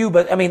guy like you,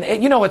 but I mean,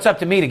 it's up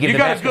to me to give you the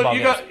got basketball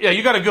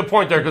you got a good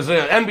point there, because the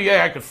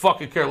NBA I could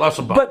fucking care less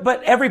about.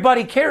 But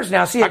everybody cares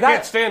now. See, I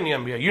can't stand the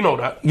NBA. You know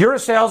that. You're a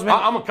salesman.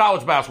 I'm a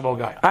college basketball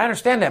guy. I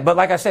understand that, but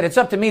like I said, it's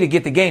up to me to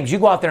get the games. You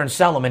go out there and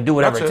sell them and do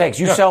whatever it takes.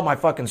 You sell my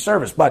fucking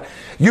service. But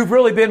you've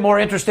really been more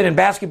interested in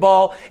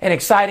basketball and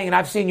exciting, and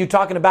I've seen you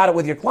talking about it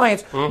with your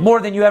clients more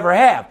than you ever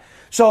have.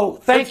 So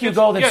thank you,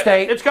 Golden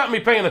State. It's got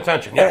me paying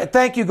attention.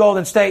 Thank you,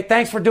 Golden State.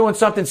 Thanks for doing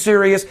something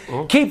serious.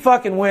 Keep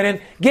fucking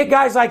winning. Get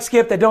guys like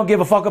Skip that don't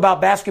give a fuck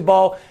about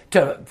basketball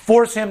to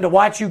force him to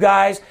watch you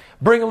guys.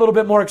 Bring a little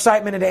bit more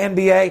excitement into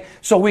NBA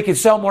so we can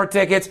sell more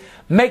tickets,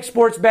 make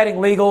sports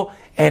betting legal,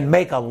 and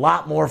make a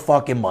lot more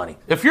fucking money.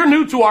 If you're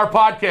new to our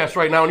podcast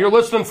right now and you're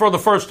listening for the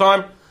first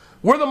time,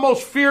 we're the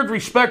most feared,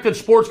 respected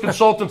sports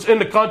consultants in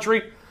the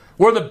country.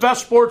 We're the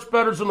best sports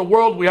bettors in the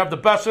world. We have the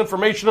best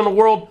information in the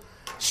world.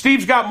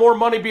 Steve's got more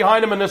money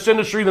behind him in this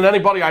industry than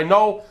anybody I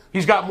know.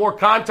 He's got more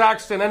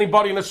contacts than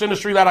anybody in this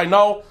industry that I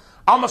know.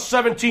 I'm a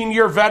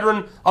 17-year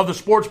veteran of the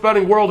sports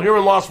betting world here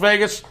in Las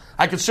Vegas.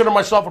 I consider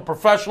myself a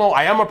professional.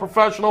 I am a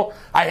professional.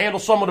 I handle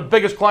some of the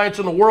biggest clients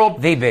in the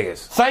world. The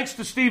biggest. Thanks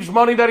to Steve's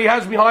money that he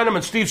has behind him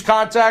and Steve's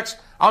contacts,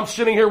 I'm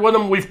sitting here with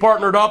him. We've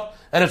partnered up,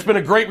 and it's been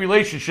a great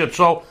relationship.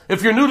 So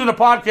if you're new to the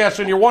podcast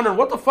and you're wondering,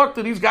 what the fuck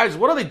do these guys,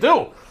 what do they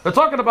do? They're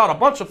talking about a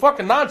bunch of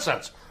fucking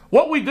nonsense.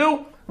 What we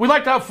do, we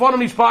like to have fun on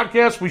these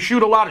podcasts. We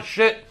shoot a lot of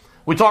shit.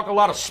 We talk a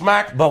lot of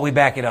smack. But we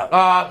back it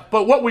up.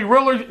 But what we're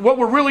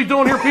really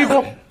doing here,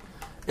 people,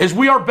 is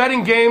we are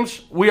betting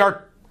games. We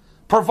are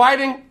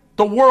providing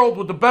the world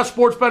with the best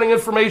sports betting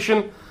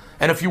information.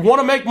 And if you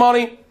want to make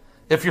money,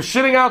 if you're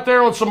sitting out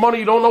there on some money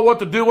you don't know what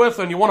to do with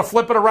and you want to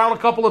flip it around a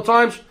couple of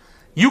times,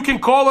 you can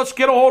call us,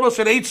 get a hold of us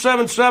at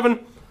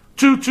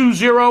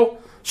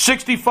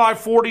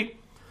 877-220-6540.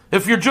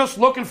 If you're just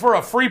looking for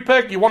a free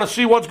pick, you want to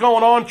see what's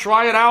going on,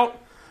 try it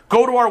out,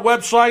 go to our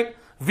website,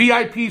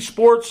 VIP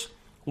Sports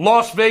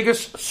Las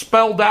Vegas,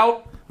 spelled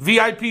out,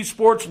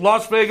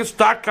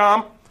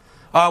 VIPSportsLasVegas.com.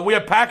 We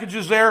have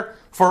packages there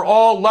for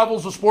all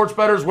levels of sports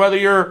bettors, whether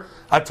you're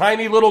a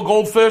tiny little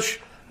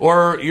goldfish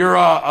or you're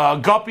a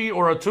guppy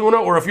or a tuna,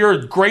 or if you're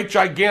a great,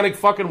 gigantic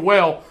fucking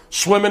whale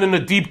swimming in the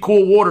deep,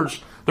 cool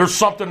waters, there's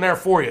something there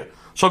for you.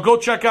 So go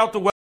check out the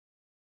website.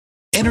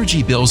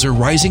 Energy bills are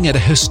rising at a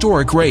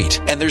historic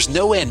rate, and there's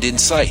no end in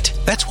sight.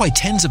 That's why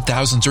tens of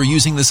thousands are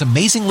using this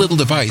amazing little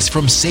device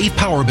from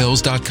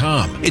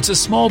SavePowerBills.com. It's a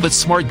small but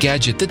smart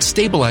gadget that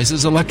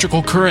stabilizes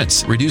electrical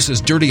currents,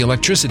 reduces dirty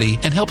electricity,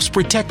 and helps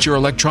protect your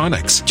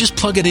electronics. Just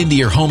plug it into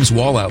your home's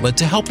wall outlet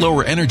to help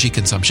lower energy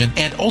consumption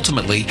and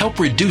ultimately help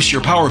reduce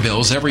your power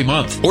bills every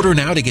month. Order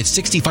now to get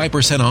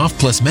 65% off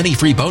plus many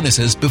free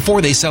bonuses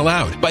before they sell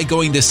out by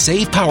going to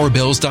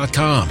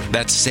SavePowerBills.com.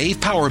 That's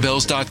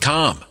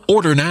SavePowerBills.com.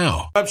 Order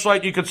now.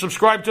 Website, you can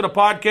subscribe to the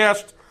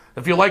podcast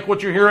if you like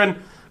what you're hearing.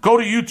 Go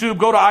to YouTube,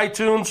 go to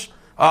iTunes,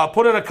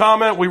 put in a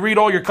comment. We read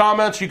all your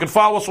comments. You can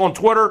follow us on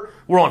Twitter.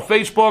 We're on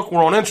Facebook.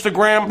 We're on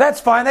Instagram.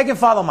 That's fine. They can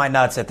follow my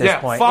nuts at this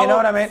point. You know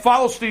what I mean?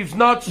 Follow Steve's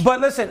nuts.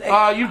 But listen,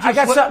 I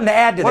got something to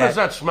add to that. What does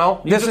that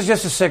smell? This is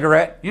just a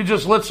cigarette. You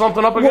just lit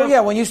something up again? Well, yeah,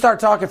 when you start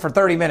talking for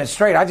 30 minutes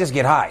straight, I just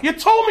get high. You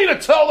told me to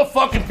tell the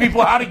fucking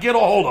people how to get a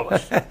hold of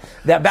us.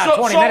 About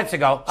 20 minutes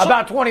ago.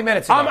 About 20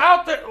 minutes ago. I'm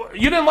out there.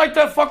 You didn't like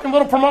that fucking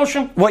little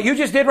promotion? What you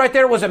just did right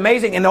there was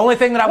amazing, and the only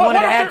thing that I wanted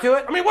to add to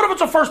it... I mean, what if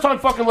it's a first-time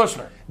fucking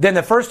listener? Then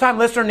the first-time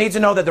listener needs to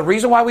know that the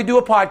reason why we do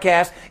a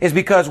podcast is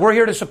because we're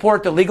here to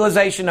support the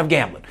legalization of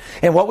gambling.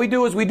 And what we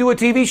do is we do a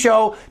TV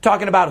show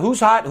talking about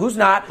who's hot, who's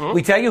not. Mm-hmm.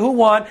 We tell you who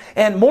won.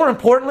 And more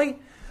importantly,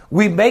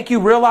 we make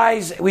you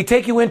realize, we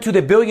take you into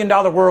the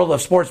billion-dollar world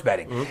of sports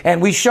betting. Mm-hmm.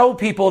 And we show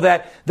people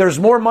that there's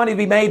more money to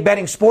be made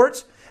betting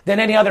sports than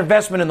any other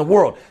investment in the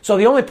world. So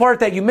the only part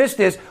that you missed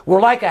is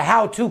we're like a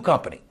how-to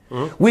company.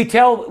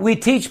 Mm-hmm. We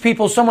teach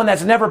people, someone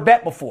that's never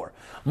bet before.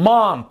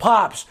 Mom,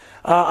 pops,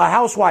 a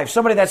housewife,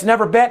 somebody that's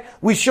never bet,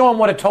 we show them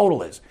what a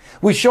total is.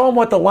 We show them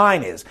what the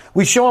line is.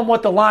 We show them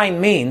what the line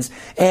means,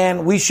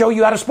 and we show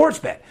you how to sports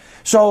bet.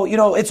 So,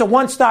 it's a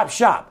one-stop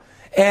shop.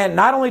 And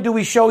not only do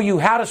we show you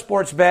how to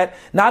sports bet,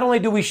 not only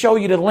do we show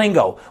you the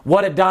lingo,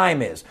 what a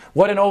dime is,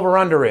 what an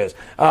over-under is,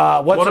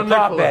 what's a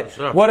prop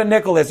bet, what a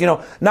nickel is.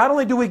 Not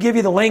only do we give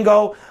you the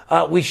lingo,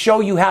 we show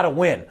you how to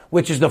win,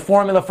 which is the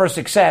formula for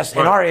success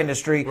in our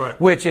industry,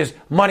 which is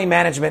money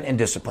management and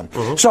discipline.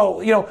 Mm-hmm.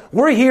 So,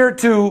 we're here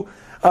to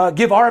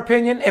give our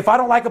opinion. If I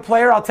don't like a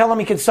player, I'll tell him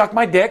he can suck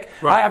my dick.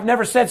 Right. I've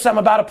never said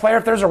something about a player.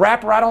 If there's a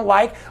rapper I don't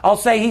like, I'll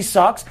say he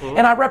sucks,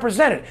 and I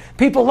represent it.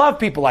 People love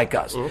people like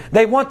us.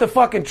 They want the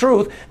fucking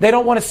truth. They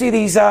don't want to see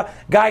these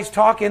guys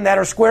talking that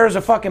are square as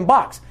a fucking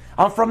box.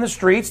 I'm from the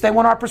streets. They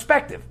want our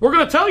perspective. We're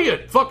going to tell you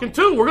fucking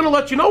too. We're going to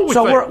let you know what we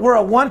think. So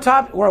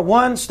we're a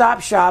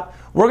one-stop shop.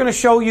 We're going to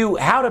show you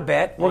how to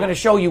bet. We're going to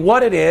show you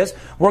what it is.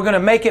 We're going to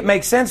make it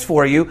make sense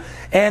for you.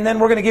 And then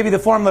we're going to give you the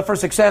formula for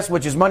success,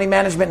 which is money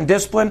management and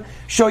discipline,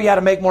 show you how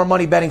to make more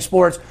money betting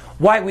sports,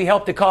 why we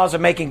help the cause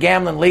of making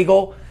gambling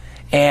legal,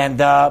 and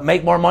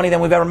make more money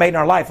than we've ever made in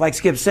our life. Like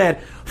Skip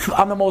said,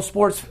 I'm the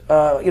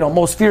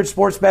most feared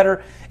sports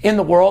bettor in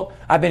the world.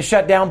 I've been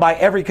shut down by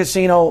every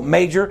casino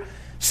major.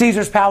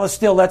 Caesar's Palace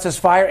still lets us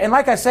fire. And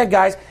like I said,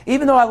 guys,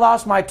 even though I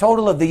lost my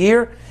total of the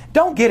year,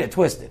 don't get it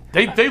twisted.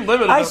 They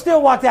limited I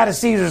still walked out of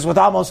Caesars with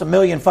almost $1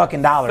 million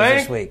fucking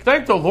this week.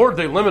 Thank the Lord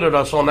they limited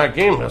us on that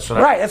game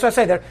yesterday. Right, that's what I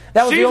say.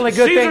 That was the only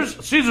good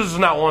thing. Caesars is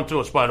not one to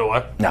us, by the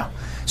way. No.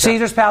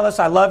 Caesar's Palace,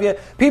 I love you.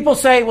 People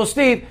say, well,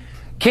 Steve,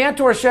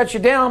 Cantor shuts you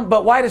down,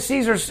 but why does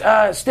Caesars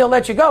still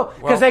let you go?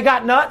 Because they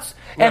got nuts,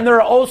 and they're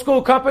an old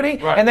school company,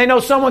 and they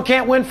know someone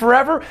can't win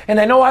forever, and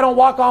they know I don't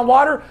walk on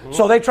water,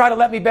 so they try to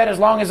let me bet as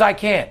long as I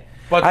can.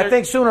 But I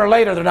think sooner or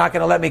later they're not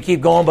going to let me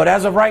keep going. But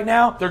as of right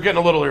now, they're getting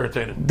a little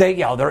irritated.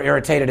 They're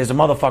irritated as a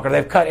motherfucker.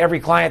 They've cut every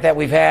client that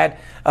we've had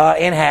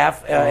in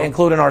half,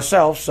 including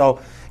ourselves.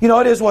 So,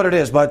 it is what it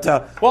is. But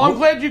well, I'm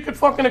glad you could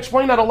fucking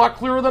explain that a lot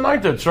clearer than I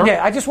did, sir.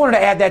 Yeah, I just wanted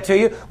to add that to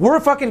you. We're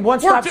a fucking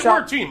one-stop shop.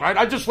 We're a team, right?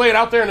 I just lay it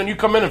out there, and then you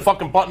come in and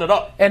fucking button it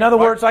up. In other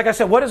words, like I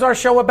said, what is our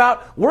show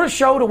about? We're a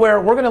show to where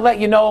we're going to let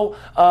you know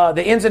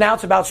the ins and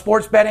outs about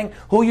sports betting,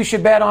 who you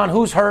should bet on,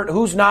 who's hurt,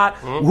 who's not,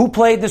 who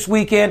played this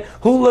weekend,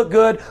 who looked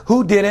good,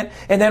 who didn't.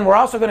 And then we're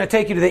also going to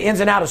take you to the ins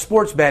and outs of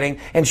sports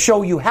betting and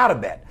show you how to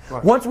bet.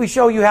 Right. Once we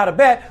show you how to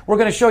bet, we're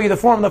going to show you the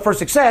formula for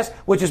success,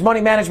 which is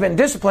money management and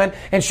discipline,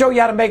 and show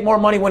you how to make more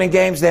money winning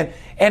games than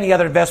any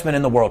other investment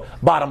in the world.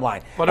 Bottom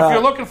line. But if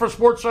you're looking for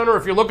SportsCenter,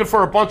 if you're looking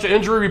for a bunch of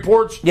injury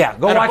reports, go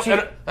watch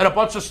it. And a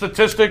bunch of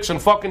statistics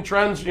and fucking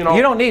trends, you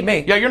don't need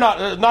me. Yeah, you're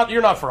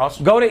not for us.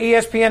 Go to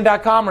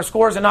ESPN.com or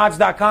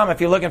scoresandodds.com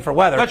if you're looking for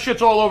weather. That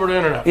shit's all over the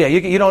internet. Yeah,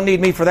 you don't need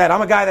me for that.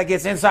 I'm a guy that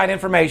gets inside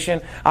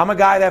information. I'm a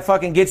guy that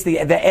fucking gets the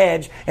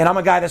edge, and I'm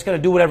a guy that's going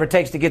to do whatever it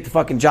takes to get the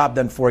fucking job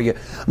done for you.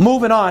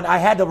 Moving on, I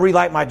had to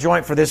relight my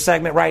joint for this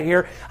segment right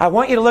here. I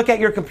want you to look at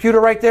your computer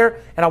right there,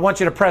 and I want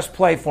you to press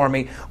play for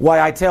me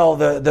while I tell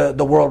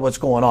the world what's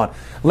going on.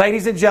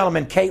 Ladies and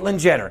gentlemen, Caitlyn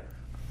Jenner.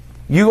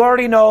 You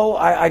already know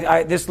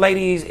this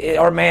lady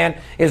or man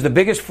is the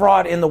biggest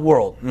fraud in the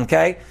world,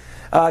 okay?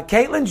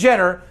 Caitlyn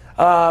Jenner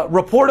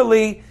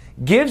reportedly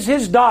gives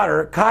his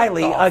daughter,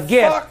 Kylie, a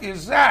gift. What the fuck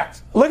is that?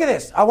 Look at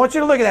this. I want you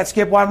to look at that,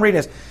 Skip, while I'm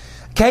reading this.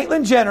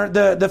 Caitlyn Jenner,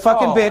 the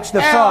fucking bitch,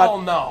 the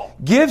fraud,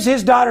 gives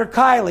his daughter,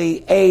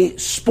 Kylie, a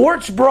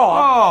sports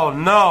bra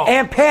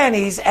and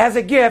panties as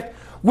a gift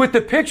with the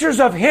pictures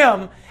of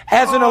him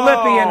as an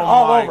Olympian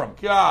all over him.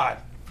 Oh, my God.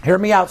 Hear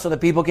me out so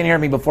that people can hear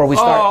me before we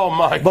start. Oh,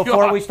 my God.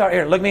 Before we start.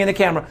 Here, look me in the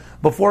camera.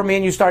 Before me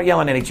and you start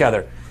yelling at each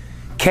other.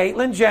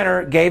 Caitlyn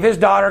Jenner gave his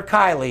daughter,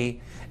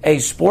 Kylie, a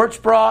sports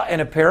bra and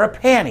a pair of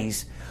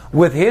panties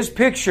with his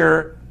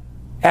picture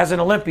as an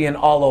Olympian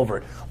all over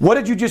it. What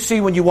did you just see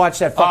when you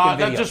watched that fucking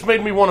video? That just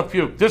made me want to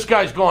puke. This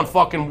guy's gone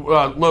fucking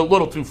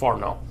little too far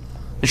now.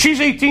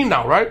 She's 18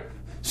 now, right?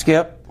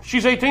 Skip.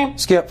 She's 18?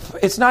 Skip,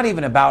 it's not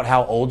even about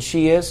how old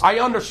she is. I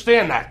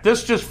understand that.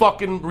 This just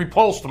fucking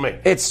repulsed me.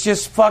 It's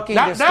just fucking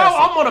disgusting. Now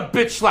I'm going to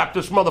bitch slap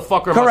this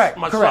motherfucker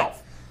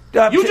myself.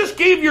 Correct. You just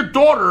gave your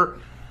daughter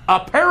a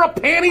pair of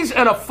panties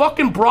and a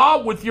fucking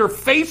bra with your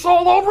face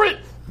all over it?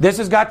 This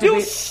has got to be...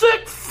 You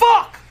sick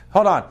fuck!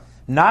 Hold on.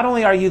 Not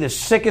only are you the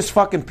sickest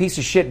fucking piece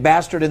of shit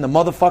bastard in the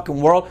motherfucking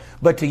world,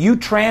 but to you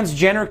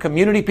transgender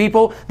community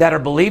people that are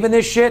believing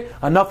this shit,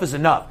 enough is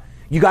enough.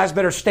 You guys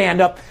better stand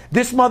up.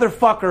 This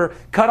motherfucker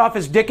cut off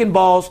his dick and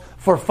balls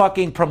for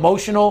fucking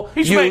promotional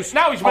use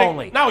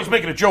only. Now he's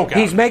making a joke out of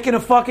it. He's making a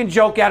fucking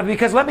joke out of it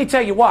because let me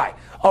tell you why.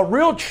 A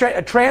real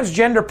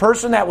transgender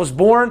person that was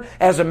born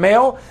as a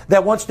male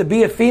that wants to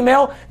be a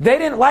female, they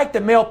didn't like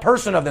the male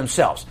person of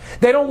themselves.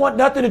 They don't want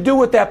nothing to do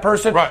with that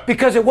person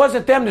because it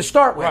wasn't them to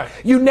start with. Right.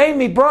 You name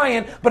me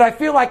Brian, but I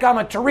feel like I'm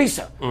a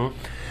Teresa. Mm-hmm.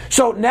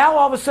 So now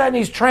all of a sudden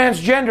he's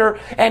transgender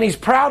and he's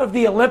proud of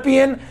the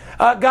Olympian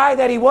guy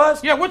that he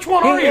was. Yeah, which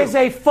one are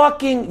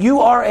you?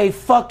 You are a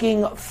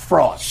fucking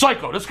fraud.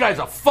 Psycho. This guy's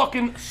a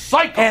fucking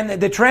psycho. And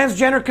the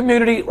transgender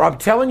community, I'm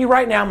telling you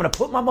right now, I'm going to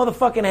put my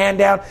motherfucking hand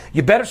down.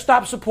 You better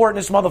stop supporting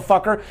this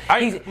motherfucker.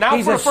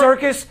 He's a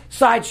circus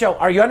sideshow.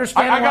 Are you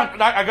understanding?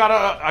 I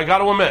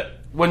gotta admit,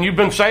 when you've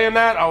been saying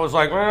that, I was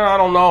like, I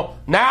don't know.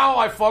 Now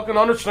I fucking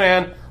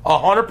understand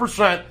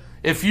 100%.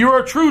 If you're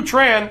a true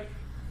trans,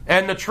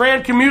 and the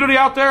trans community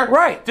out there,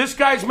 right? This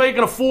guy's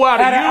making a fool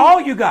out of you. All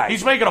you guys.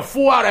 He's making a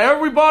fool out of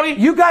everybody.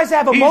 You guys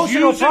have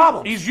emotional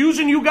problems. He's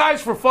using you guys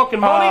for fucking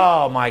money.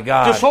 Oh, my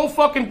God. This whole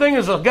fucking thing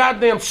is a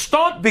goddamn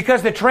stunt.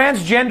 Because the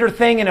transgender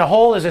thing in a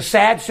whole is a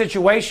sad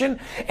situation.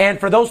 And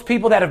for those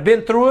people that have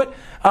been through it,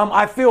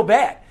 I feel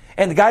bad.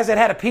 And the guys that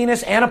had a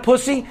penis and a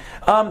pussy,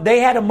 they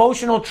had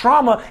emotional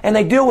trauma and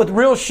they deal with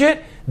real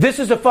shit. This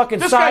is a fucking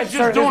This guy's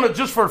just doing it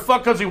just for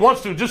fuck because he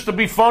wants to, just to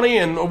be funny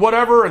and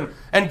whatever,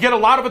 and get a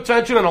lot of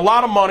attention and a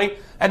lot of money.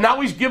 And now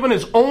he's giving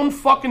his own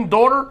fucking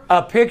daughter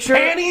a picture,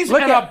 panties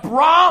and a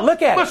bra.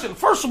 Look at Listen,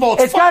 first of all,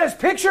 it's got his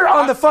picture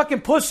on the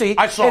fucking pussy.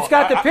 I saw it's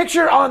got the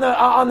picture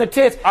on the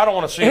tits. I don't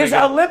want to see it his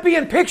again.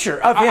 Olympian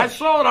picture of him. I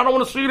saw it. I don't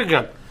want to see it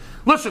again.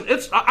 Listen,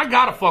 I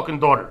got a fucking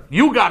daughter.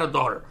 You got a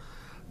daughter.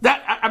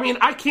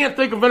 I can't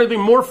think of anything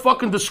more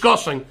fucking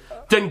disgusting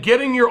than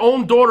getting your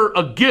own daughter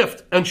a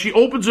gift and she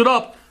opens it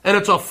up and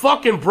it's a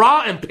fucking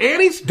bra and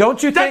panties?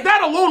 Don't you think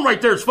that alone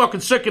right there is fucking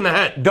sick in the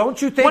head?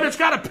 Don't you think when it's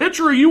got a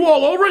picture of you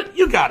all over it?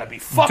 You gotta be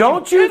fucking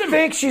Don't you kidding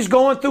think me. she's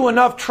going through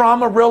enough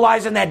trauma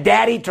realizing that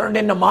daddy turned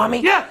into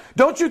mommy? Yeah.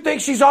 Don't you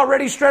think she's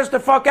already stressed the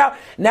fuck out?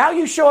 Now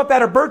you show up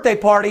at her birthday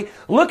party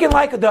looking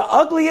like the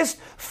ugliest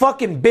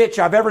fucking bitch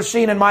I've ever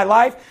seen in my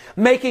life,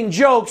 making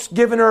jokes,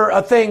 giving her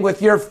a thing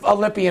with your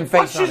Olympian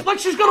face on it. Like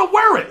she's gonna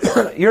wear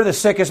it. You're the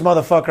sickest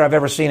motherfucker I've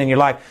ever seen in your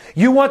life.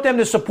 You want them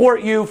to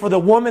support you for the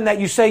woman that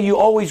you say you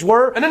always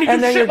were, and then you do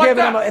shit you're like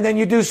giving that. them, and then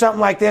you do something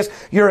like this.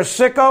 You're a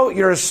sicko.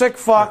 You're a sick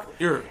fuck.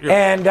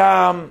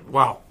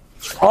 Wow.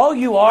 All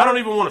you are. I don't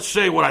even want to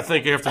say what I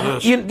think after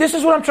this. This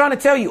is what I'm trying to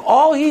tell you.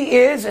 All he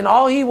is and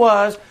all he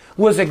was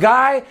a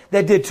guy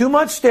that did too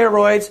much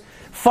steroids,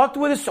 fucked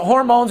with his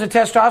hormones and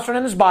testosterone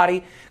in his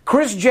body.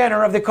 Kris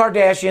Jenner of the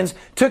Kardashians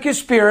took his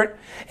spirit,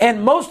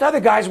 and most other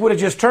guys would have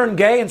just turned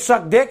gay and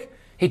sucked dick.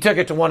 He took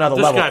it to one other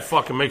level. This guy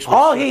fucking makes me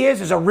All sick. he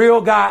is a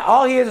real guy.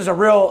 All he is a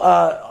real...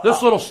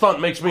 this little stunt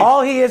makes me...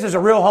 All he is a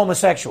real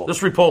homosexual.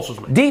 This repulses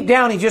me. Deep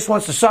down, he just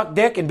wants to suck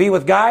dick and be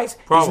with guys.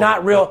 Probably. He's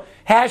not real.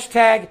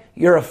 Hashtag,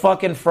 you're a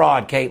fucking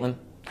fraud, Caitlin.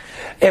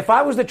 If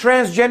I was the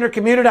transgender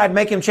community, I'd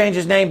make him change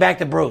his name back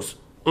to Bruce.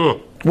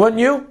 Wouldn't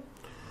you?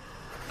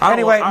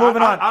 Anyway,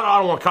 moving on. I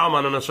don't want to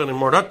comment on this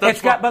anymore. But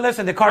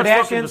listen, the Kardashians...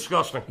 That's fucking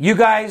disgusting. You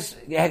guys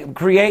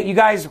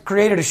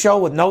created a show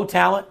with no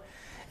talent.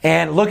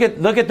 And look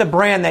at the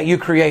brand that you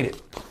created.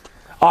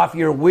 Off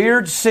your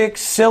weird, sick,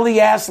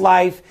 silly-ass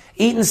life,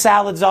 eating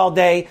salads all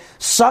day,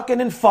 sucking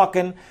and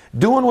fucking,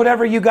 doing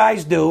whatever you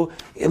guys do.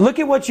 Look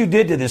at what you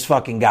did to this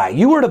fucking guy.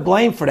 You were to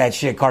blame for that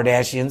shit,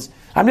 Kardashians.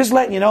 I'm just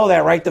letting you know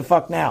that right the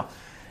fuck now.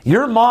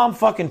 Your mom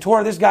fucking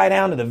tore this guy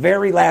down to the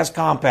very last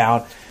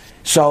compound.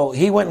 So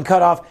he went and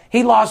cut off.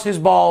 He lost his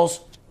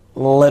balls.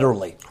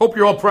 Literally. Hope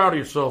you're all proud of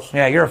yourselves.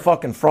 Yeah, you're a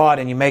fucking fraud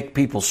and you make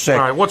people sick. All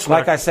right, what's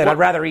like next? I said, I'd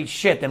rather eat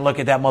shit than look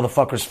at that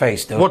motherfucker's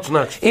face, dude. What's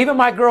next? Even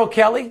my girl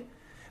Kelly,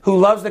 who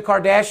loves the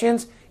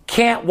Kardashians,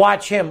 can't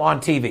watch him on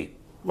TV.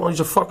 Well,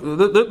 he's a fuck.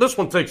 This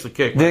one takes the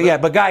cake. Yeah,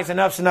 but guys,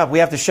 enough's enough. We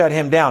have to shut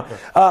him down.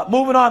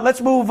 Moving on. Let's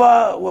move.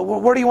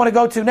 Where do you want to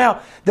go to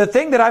now? The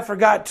thing that I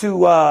forgot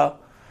to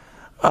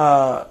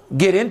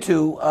get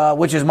into,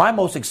 which is my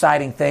most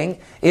exciting thing,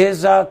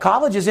 is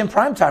college is in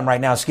primetime right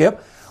now,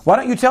 Skip. Why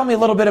don't you tell me a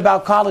little bit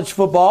about college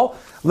football,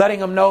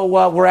 letting them know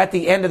we're at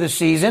the end of the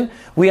season.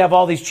 We have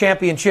all these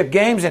championship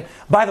games. And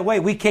by the way,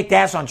 we kicked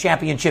ass on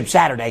Championship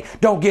Saturday.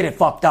 Don't get it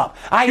fucked up.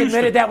 I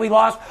admitted that we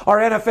lost our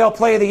NFL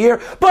Play of the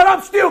Year, but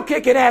I'm still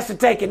kicking ass and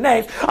taking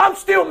names. I'm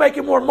still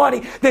making more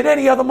money than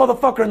any other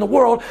motherfucker in the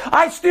world.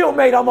 I still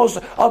made almost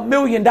 $1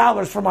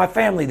 million for my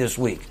family this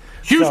week.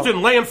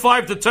 Houston laying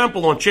 5 to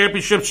Temple on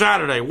Championship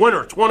Saturday.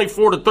 Winner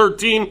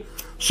 24-13.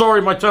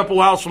 Sorry, my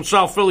Temple Owls from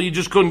South Philly. You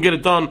just couldn't get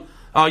it done.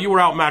 You were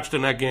outmatched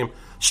in that game.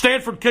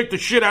 Stanford kicked the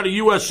shit out of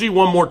USC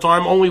one more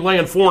time, only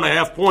laying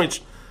 4.5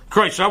 points.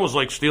 Christ, that was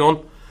like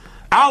stealing.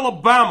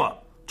 Alabama,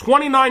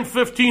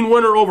 29-15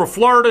 winner over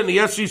Florida in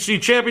the SEC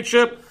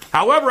Championship.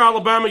 However,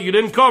 Alabama, you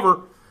didn't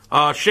cover.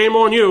 Shame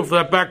on you for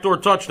that backdoor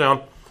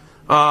touchdown.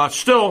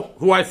 Still,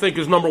 who I think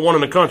is number one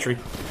in the country.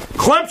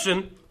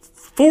 Clemson,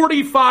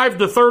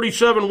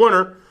 45-37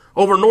 winner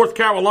over North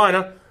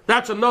Carolina.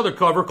 That's another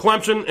cover.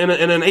 Clemson in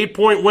an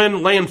 8-point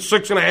win, laying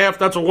 6.5.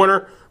 That's a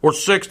winner, or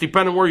 6,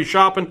 depending where you're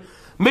shopping.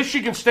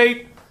 Michigan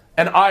State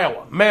and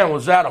Iowa. Man,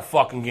 was that a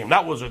fucking game.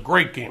 That was a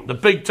great game. The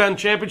Big Ten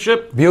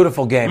Championship.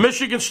 Beautiful game.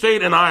 Michigan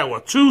State and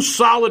Iowa. 2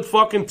 solid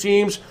fucking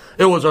teams.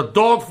 It was a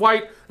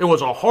dogfight. It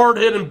was a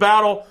hard-hitting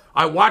battle.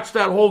 I watched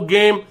that whole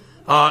game.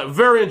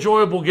 Very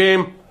enjoyable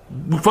game.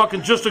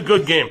 Fucking just a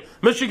good game.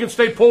 Michigan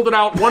State pulled it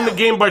out, won the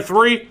game by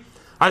 3.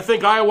 I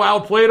think Iowa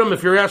outplayed them.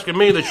 If you're asking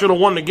me, they should have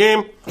won the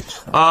game.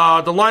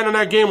 The line in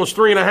that game was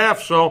 3.5,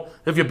 so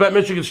if you bet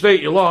Michigan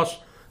State, you lost.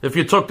 If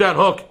you took that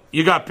hook,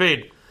 you got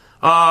paid.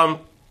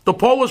 The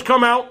poll has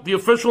come out. The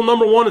official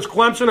number 1 is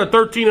Clemson at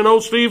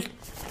 13-0, Steve.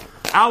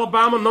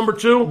 Alabama, number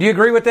 2. Do you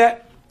agree with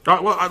that?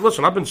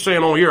 Listen, I've been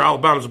saying all year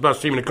Alabama's the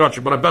best team in the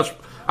country, but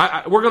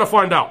we're going to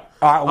find out.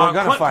 We're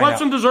going to find out.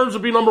 Clemson deserves to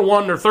be number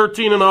 1. They're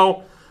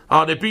 13-0.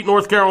 They beat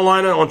North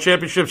Carolina on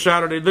Championship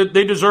Saturday.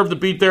 They deserve to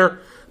be there.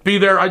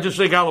 I just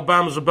think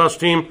Alabama's the best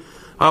team.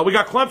 We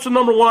got Clemson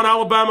number 1,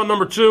 Alabama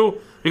number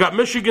 2. We got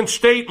Michigan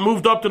State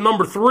moved up to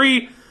number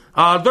 3.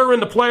 They're in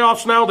the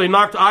playoffs now. They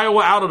knocked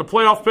Iowa out of the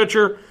playoff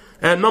picture.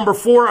 And number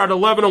 4 at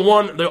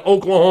 11-1, the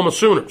Oklahoma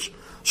Sooners.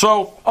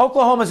 So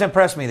Oklahoma's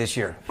impressed me this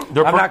year. I'm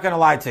not going to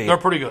lie to you. They're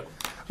pretty good.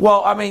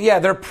 Well, I mean, yeah,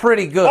 they're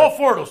pretty good. All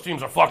 4 of those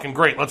teams are fucking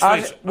great. Let's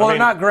face it. Well, they're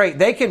not great.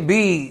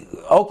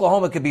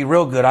 Oklahoma could be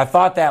real good. I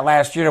thought that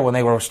last year when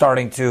they were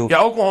starting to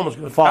Oklahoma's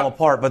good. fall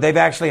apart, but they've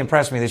actually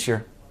impressed me this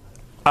year.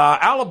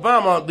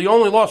 Alabama, the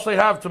only loss they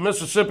have to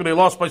Mississippi, they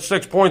lost by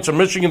 6 points. And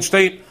Michigan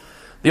State,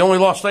 the only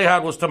loss they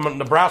had was to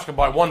Nebraska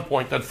by 1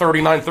 point, that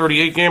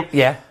 39-38 game.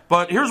 Yeah.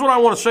 But here's what I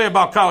want to say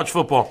about college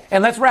football.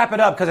 And let's wrap it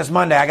up because it's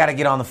Monday. I got to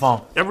get on the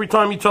phone. Every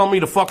time you tell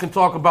me to fucking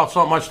talk about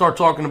something, I start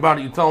talking about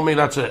it. You tell me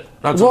that's it.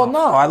 Well,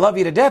 no, I love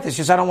you to death. It's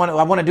just I want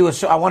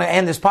to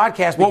end this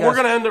podcast. Well, we're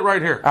going to end it right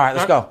here. All right,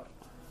 let's go.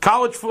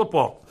 College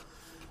football.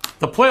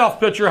 The playoff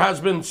picture has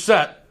been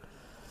set.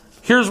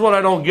 Here's what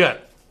I don't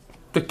get.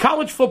 The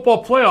college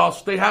football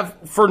playoffs, they have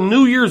for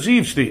New Year's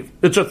Eve, Steve.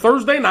 It's a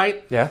Thursday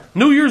night. Yeah.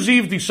 New Year's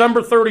Eve,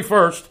 December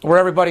 31st. Where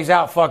everybody's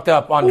out fucked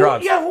up on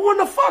drugs. Yeah, who in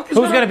the fuck is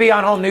Who's going to be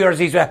on home New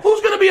Year's Eve?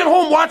 Who's going to be at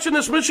home watching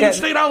this Michigan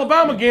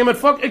State-Alabama game?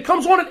 It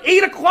comes on at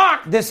 8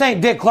 o'clock. This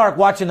ain't Dick Clark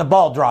watching the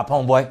ball drop,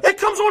 homeboy. It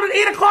comes on at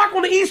 8 o'clock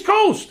on the East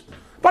Coast.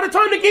 By the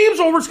time the game's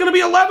over, it's going to be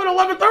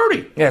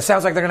 11:30. Yeah, it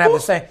sounds like they're going to have the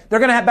same. They're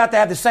going to about to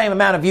have the same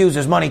amount of views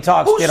as Money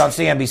Talks did on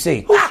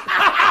CNBC.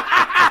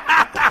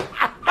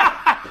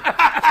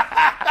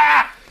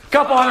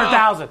 Couple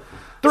 100,000,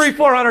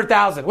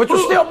 400,000, which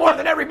was still more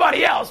than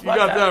everybody else. You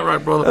got that right,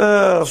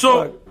 brother.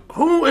 Fuck.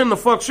 Who in the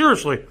fuck?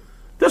 Seriously,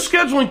 this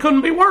scheduling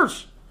couldn't be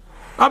worse.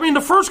 I mean, the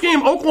first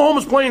game,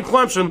 Oklahoma's playing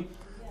Clemson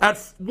at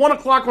 1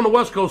 o'clock on the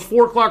West Coast,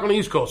 4 o'clock on the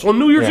East Coast on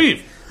New Year's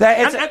Eve.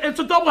 It's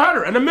a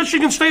doubleheader, and then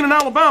Michigan State and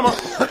Alabama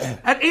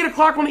at 8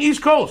 o'clock on the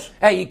East Coast.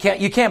 Hey,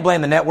 you can't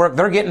blame the network.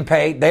 They're getting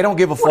paid. They don't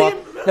give a fuck.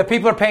 The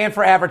people are paying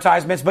for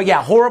advertisements. But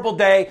yeah, horrible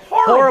day,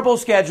 horrible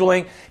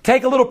scheduling.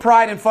 Take a little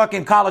pride in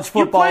fucking college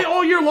football. You play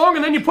all year long,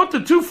 and then you put the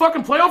 2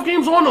 fucking playoff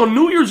games on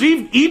New Year's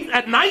Eve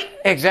at night?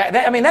 Exactly.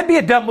 I mean, that'd be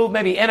a dumb move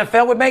maybe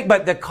NFL would make,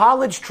 but the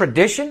college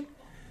tradition?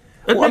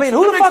 Who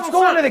the fuck's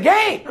going to the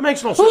game? It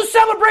makes no sense. Who's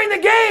celebrating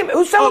the game?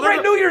 Who's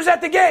celebrating New Year's at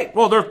the game?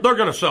 Well, they're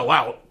going to sell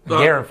out.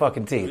 Garen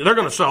fucking teeth. They're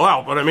going to sell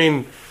out, but I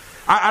mean,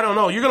 I don't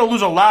know. You're going to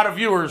lose a lot of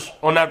viewers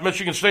on that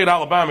Michigan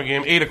State-Alabama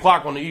game, 8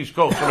 o'clock on the East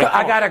Coast.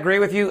 I got to agree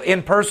with you.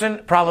 In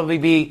person, probably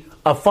be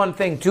a fun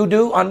thing to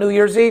do on New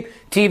Year's Eve.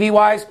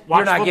 TV-wise,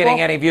 you're not getting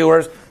any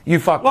viewers. You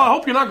fuck. Well, I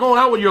hope you're not going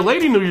out with your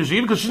lady New Year's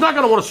Eve because she's not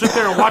going to want to sit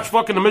there and watch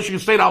fucking the Michigan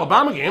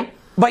State-Alabama game.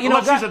 But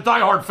unless she's a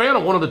diehard fan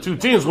of one of the two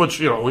teams, which,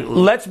 that's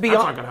not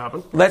going to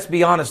happen. Let's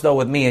be honest, though,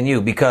 with me and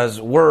you, because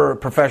we're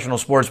professional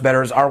sports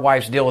bettors. Our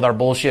wives deal with our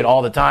bullshit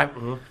all the time.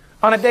 Mm-hmm.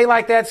 On a day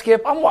like that,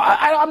 Skip,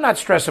 I'm not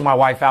stressing my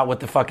wife out with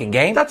the fucking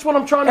game. That's what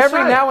I'm trying to say.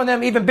 Every now and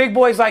then, even big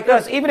boys like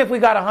us, even if we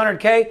got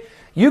 100K,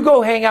 you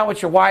go hang out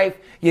with your wife,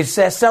 you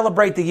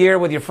celebrate the year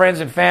with your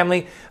friends and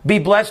family, be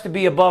blessed to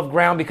be above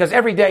ground, because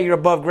every day you're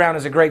above ground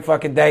is a great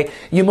fucking day.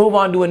 You move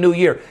on to a new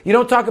year. You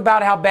don't talk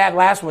about how bad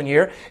last one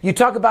year. You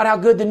talk about how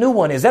good the new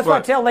one is. That's why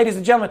I tell ladies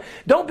and gentlemen,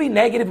 don't be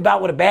negative about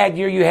what a bad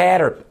year you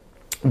had or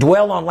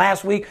dwell on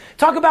last week.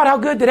 Talk about how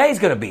good today's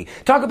going to be.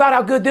 Talk about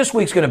how good this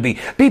week's going to be.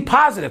 Be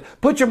positive.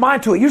 Put your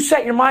mind to it. You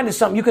set your mind to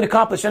something, you can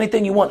accomplish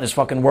anything you want in this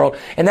fucking world.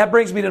 And that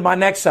brings me to my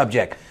next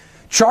subject.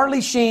 Charlie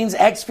Sheen's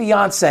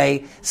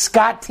ex-fiancée,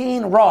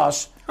 Scottine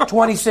Ross,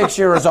 26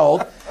 years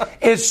old,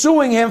 is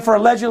suing him for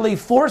allegedly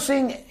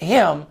forcing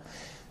him.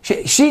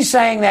 She's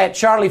saying that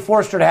Charlie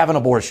forced her to have an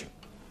abortion.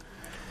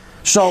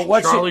 So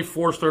what's Charlie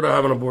forced her to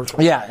have an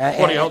abortion? Yeah.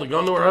 What, he held a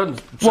gun to her head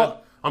and said,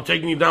 I'm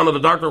taking you down to the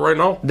doctor right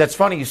now? That's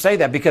funny you say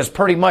that, because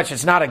pretty much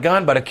it's not a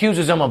gun, but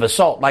accuses him of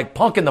assault, like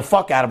punking the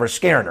fuck out of her,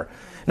 scaring her.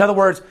 In other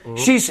words,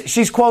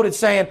 she's quoted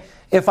saying,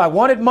 if I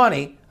wanted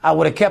money, I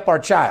would have kept our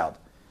child.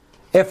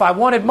 If I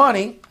wanted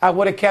money, I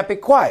would have kept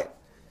it quiet.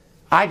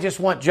 I just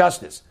want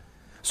justice.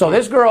 So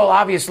this girl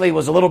obviously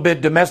was a little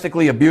bit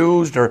domestically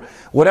abused or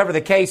whatever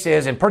the case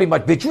is, and pretty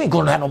much, bitch, you ain't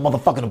going to have no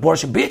motherfucking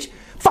abortion, bitch.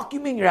 Fuck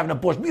you mean you're having an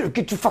abortion? You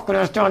get your fucking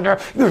ass down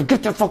there. You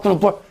get your fucking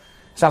abortion.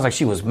 Sounds like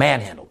she was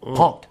manhandled,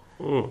 punked.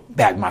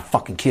 Back my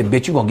fucking kid,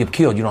 bitch. You're going to get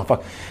killed. You don't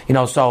fuck.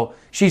 So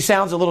she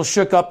sounds a little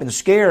shook up and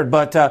scared,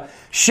 but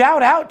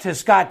shout out to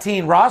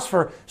Scottine Ross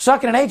for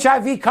sucking an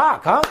HIV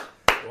cock, huh?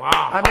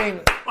 Wow. I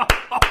mean,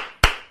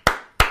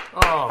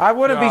 I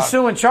wouldn't be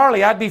suing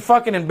Charlie. I'd be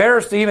fucking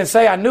embarrassed to even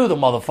say I knew the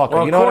motherfucker.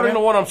 Well, you know what I according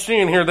mean? to what I'm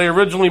seeing here, they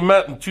originally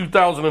met in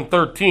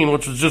 2013,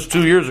 which was just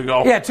 2 years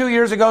ago. Yeah, 2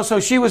 years ago. So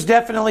she was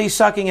definitely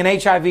sucking an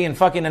HIV and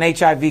fucking an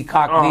HIV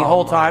cock the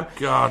whole time.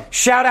 God.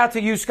 Shout out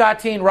to you,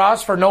 Scottine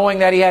Ross, for knowing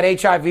that he had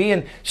HIV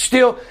and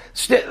still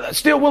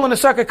willing to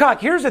suck a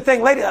cock. Here's the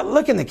thing, lady.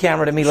 Look in the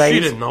camera to me, ladies.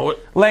 She didn't know it.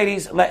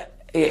 Ladies,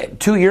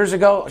 2 years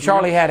ago,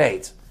 Charlie had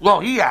AIDS. Well,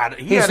 he's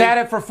had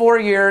it for 4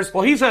 years.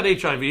 Well, he's had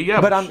HIV,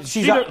 yeah. But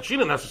she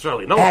didn't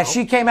necessarily know. Has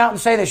she came out and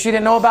say that she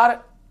didn't know about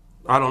it?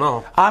 I don't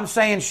know. I'm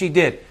saying she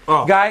did.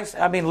 Oh. Guys,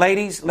 I mean,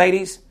 ladies.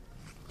 Well,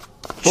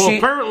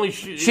 apparently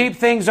cheap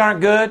things aren't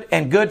good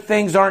and good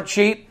things aren't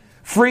cheap.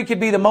 Free could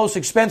be the most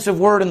expensive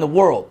word in the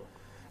world.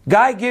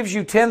 Guy gives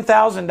you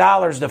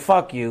 $10,000 to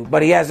fuck you,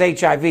 but he has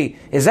HIV.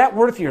 Is that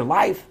worth your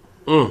life?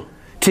 To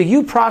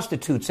you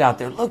prostitutes out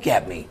there, look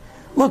at me.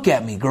 Look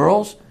at me,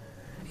 girls.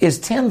 Is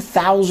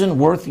 $10,000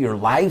 worth your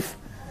life?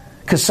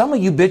 Because some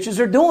of you bitches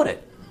are doing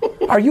it.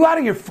 Are you out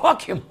of your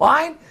fucking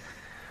mind?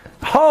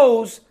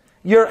 Hoes,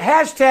 your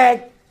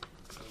hashtag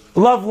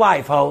love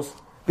life, hoes.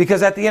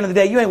 Because at the end of the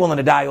day, you ain't willing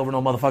to die over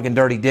no motherfucking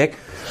dirty dick.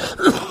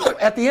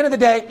 At the end of the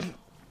day,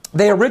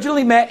 they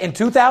originally met in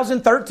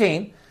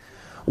 2013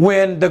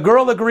 when the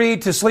girl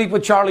agreed to sleep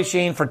with Charlie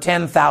Sheen for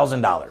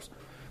 $10,000.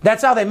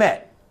 That's how they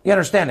met. You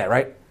understand that,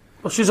 right?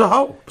 Well, she's a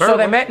hoe. So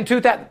they met in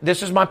 2000.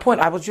 This is my point.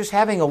 I was just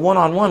having a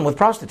one-on-one with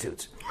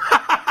prostitutes.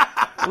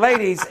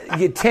 Ladies,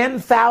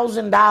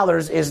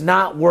 $10,000 is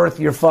not worth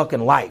your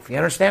fucking life. You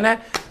understand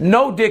that?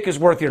 No dick is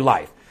worth your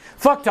life.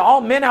 Fuck to all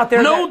men out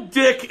there. No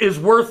dick is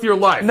worth your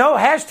life. No,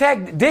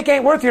 hashtag dick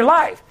ain't worth your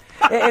life.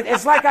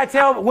 It's like I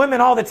tell women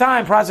all the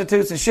time,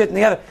 prostitutes and shit and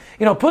the other.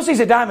 Pussy's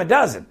a dime a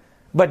dozen,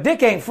 but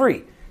dick ain't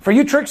free. For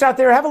you tricks out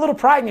there, have a little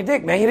pride in your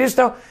dick, man. You just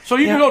don't. So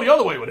you can go the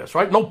other way with this,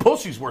 right? No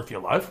pussy's worth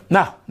your life.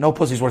 No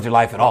pussy's worth your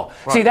life at all.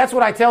 Right. See, that's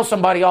what I tell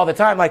somebody all the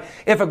time. Like,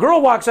 if a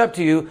girl walks up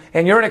to you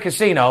and you're in a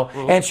casino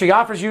and she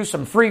offers you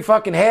some free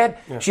fucking head,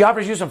 she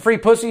offers you some free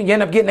pussy and you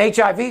end up getting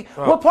HIV,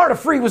 what part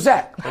of free was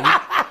that?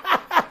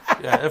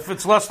 Yeah, if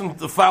it's less than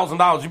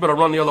 $1,000, you better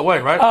run the other way,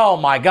 right? Oh,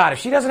 my God. If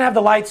she doesn't have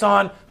the lights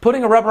on,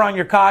 putting a rubber on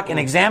your cock and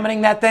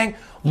examining that thing,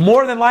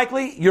 more than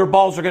likely, your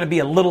balls are going to be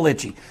a little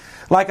itchy.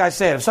 Like I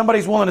said, if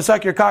somebody's willing to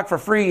suck your cock for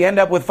free, you end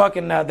up with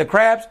fucking the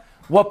crabs,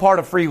 what part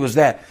of free was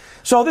that?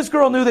 So this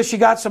girl knew that she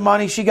got some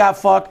money, she got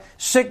fucked,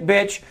 sick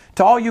bitch.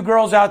 To all you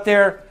girls out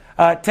there,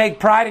 take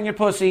pride in your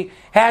pussy.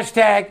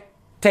 Hashtag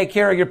take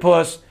care of your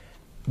puss.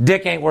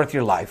 Dick ain't worth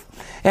your life.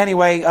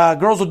 Anyway,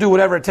 girls will do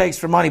whatever it takes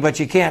for money, but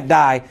you can't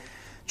die.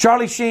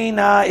 Charlie Sheen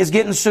is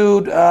getting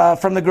sued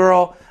from the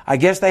girl. I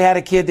guess they had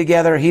a kid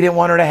together. He didn't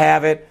want her to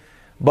have it.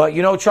 But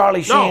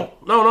Charlie Sheen...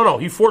 No.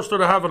 He forced her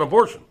to have an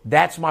abortion.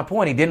 That's my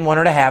point. He didn't want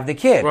her to have the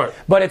kid. Right.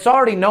 But it's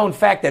already known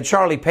fact that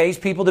Charlie pays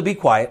people to be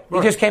quiet.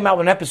 Right. He just came out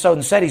with an episode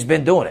and said he's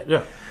been doing it.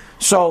 Yeah.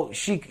 So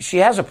she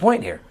has a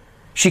point here.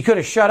 She could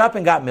have shut up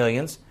and got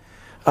millions.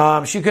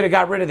 She could have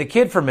got rid of the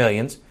kid for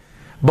millions.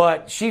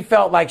 But she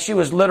felt like she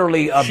was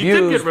literally abused. She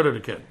did get rid of the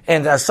kid.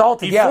 And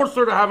assaulted. He forced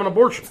her to have an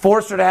abortion.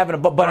 Forced her to have an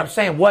abortion. But I'm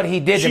saying what he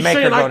did to make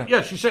her go to...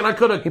 Yeah, she's saying I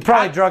could have... He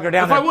probably drug her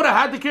down there. If I would have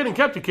had the kid and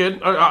kept the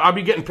kid, I'd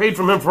be getting paid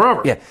from him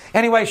forever. Yeah.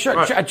 Anyway,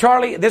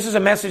 Charlie, this is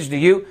a message to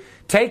you.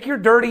 Take your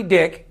dirty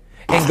dick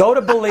and go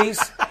to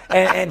Belize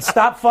and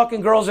stop fucking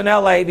girls in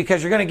L.A.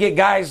 because you're going to get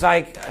guys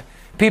like...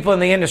 people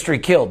in the industry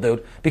killed,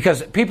 dude.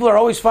 Because people are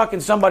always fucking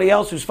somebody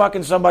else who's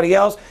fucking somebody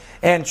else.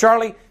 And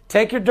Charlie...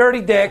 take your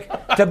dirty dick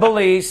to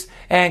Belize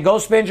and go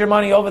spend your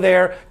money over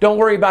there. Don't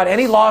worry about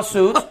any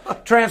lawsuits.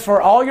 Transfer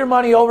all your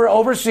money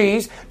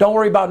overseas. Don't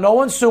worry about no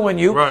one suing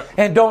you. Right.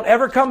 And don't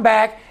ever come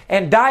back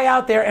and die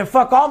out there and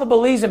fuck all the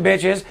Belizean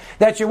bitches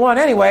that you want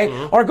anyway.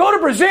 Or go to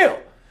Brazil.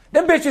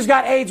 Them bitches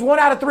got AIDS. 1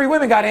 out of 3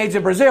 women got AIDS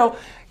in Brazil.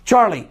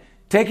 Charlie,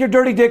 take your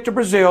dirty dick to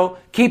Brazil.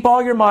 Keep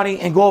all your money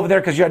and go over there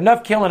because you're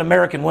enough killing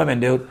American women,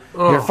 dude.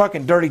 You're a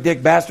fucking dirty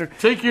dick bastard.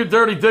 Take your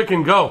dirty dick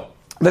and go.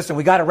 Listen,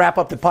 we got to wrap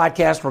up the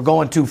podcast. We're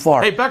going too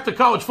far. Hey, back to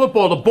college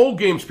football. The bowl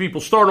games,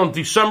 people, start on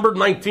December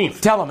 19th.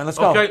 Tell them, and let's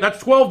go. Okay, that's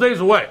 12 days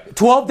away.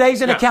 12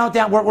 days in a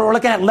countdown. We're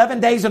looking at 11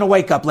 days in a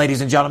wake-up,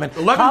 ladies and gentlemen.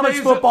 College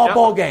football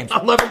bowl games.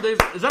 11 days.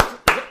 Is that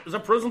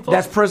prison talk?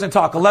 That's prison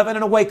talk. 11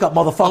 in a wake-up,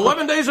 motherfucker.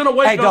 11 days in a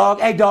wake-up.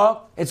 Hey,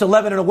 dog. It's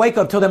 11 in a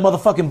wake-up till them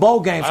motherfucking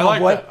bowl games, I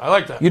like boy. that. I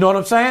like that. You know what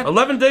I'm saying?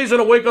 11 days in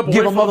a wake-up away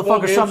Give a from the bowl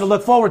motherfucker games. something to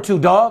look forward to,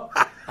 dog.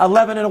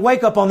 11 in a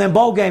wake-up on them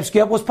bowl games,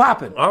 Skip. What's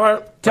popping? All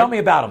right. Tell me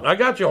about them. I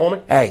got you,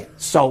 homie. Hey,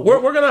 so...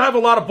 We're going to have a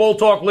lot of bowl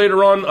talk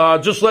later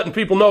on. Just letting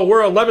people know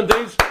we're 11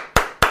 days...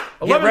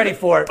 Get ready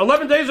for it.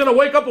 11 days in a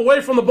wake-up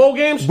away from the bowl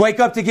games. Wake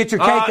up to get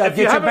your cake up.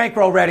 Get your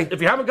bankroll ready. If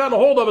you haven't gotten a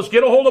hold of us,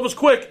 get a hold of us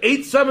quick.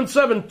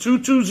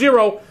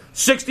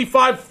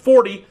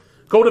 877-220-6540.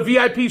 Go to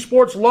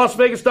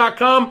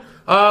VIPSportsLasVegas.com.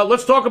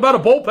 Let's talk about a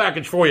bowl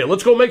package for you.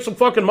 Let's go make some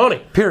fucking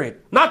money. Period.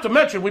 Not to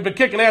mention, we've been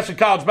kicking ass in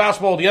college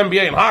basketball, the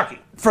NBA, and hockey.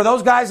 For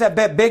those guys that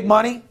bet big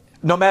money,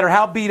 no matter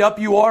how beat up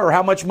you are or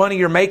how much money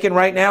you're making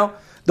right now,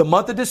 the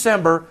month of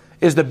December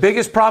is the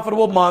biggest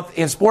profitable month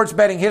in sports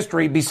betting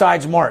history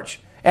besides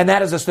March. And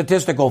that is a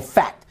statistical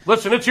fact.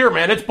 Listen, it's here,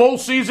 man. It's bowl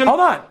season. Hold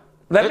on.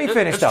 Let me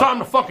finish, It's time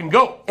to fucking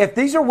go. If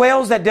these are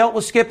whales that dealt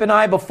with Skip and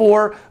I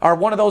before, are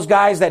one of those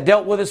guys that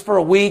dealt with us for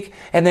a week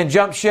and then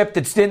jumped ship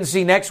that didn't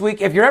see next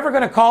week, if you're ever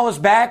going to call us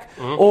back,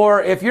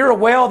 or if you're a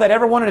whale that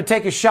ever wanted to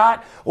take a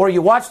shot, or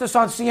you watched us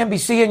on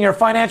CNBC and you're a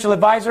financial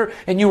advisor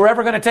and you were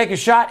ever going to take a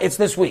shot, it's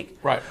this week.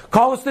 Right.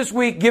 Call us this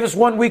week. Give us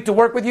 1 week to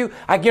work with you.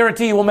 I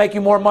guarantee you we'll make you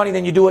more money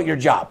than you do at your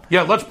job.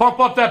 Yeah, let's pump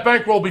up that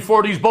bankroll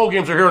before these bowl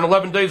games are here in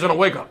 11 days in a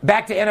wake-up.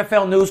 Back to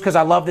NFL news because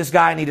I love this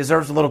guy and he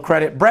deserves a little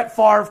credit. Brett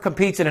Favre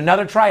competes in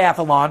another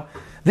triathlon,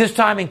 this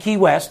time in Key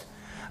West.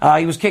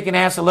 He was kicking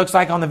ass, it looks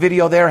like, on the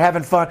video there,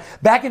 having fun.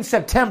 Back in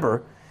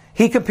September,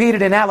 he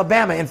competed in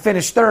Alabama and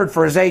finished third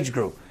for his age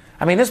group.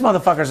 I mean, this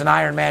motherfucker's an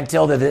Iron Man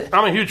tilde.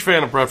 I'm a huge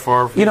fan of Brett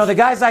Favre. You know, the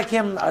guys like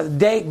him,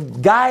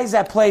 guys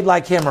that played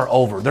like him are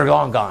over. They're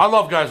long gone. I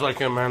love guys like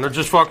him, man. They're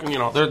just fucking,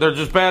 they're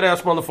just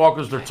badass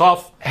motherfuckers. They're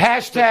tough.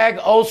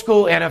 Hashtag old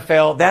school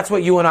NFL. That's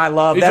what you and I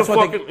love.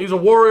 He's a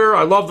warrior.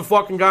 I love the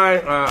fucking guy.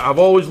 I've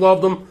always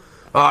loved him.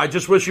 I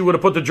just wish he would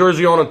have put the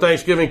jersey on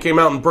Thanksgiving, came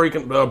out and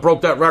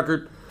broke that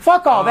record.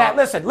 Fuck all that.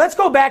 Listen, let's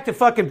go back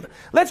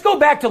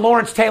to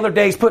Lawrence Taylor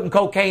days putting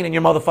cocaine in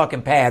your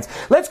motherfucking pads.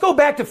 Let's go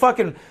back to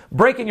fucking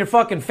breaking your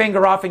fucking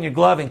finger off in your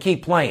glove and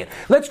keep playing.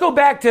 Let's go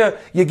back to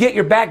you get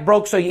your back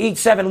broke so you eat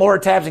 7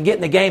 Lortabs and get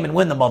in the game and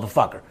win the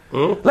motherfucker.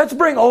 Let's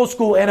bring old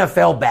school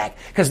NFL back.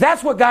 Because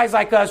that's what guys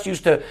like us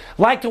used to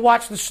like to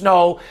watch the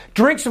snow,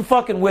 drink some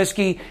fucking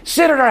whiskey,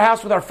 sit at our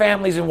house with our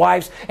families and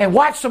wives, and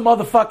watch some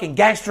motherfucking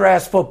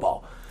gangster-ass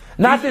football.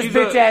 Not this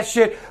bitch-ass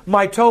shit,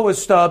 my toe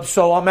is stubbed,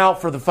 so I'm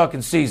out for the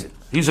fucking season.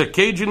 He's a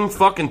Cajun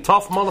fucking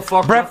tough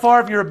motherfucker. Brett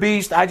Favre, you're a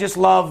beast. I just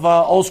love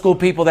old school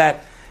people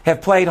that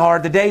have played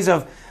hard. The days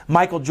of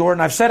Michael Jordan,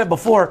 I've said it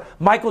before,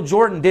 Michael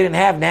Jordan didn't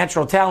have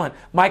natural talent.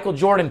 Michael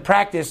Jordan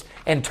practiced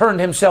and turned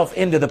himself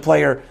into the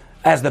player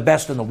as the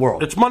best in the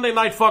world. It's Monday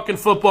Night fucking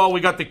football. We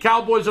got the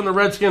Cowboys and the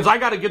Redskins. I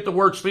got to get to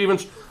work,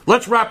 Stevens.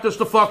 Let's wrap this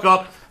the fuck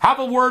up. Have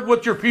a word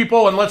with your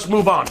people, and let's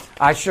move on.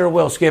 I sure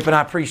will, Skip, and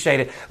I appreciate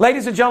it.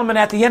 Ladies and gentlemen,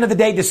 at the end of the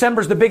day,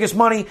 December's the biggest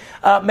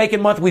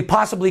money-making month we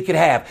possibly could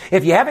have.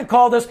 If you haven't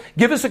called us,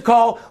 give us a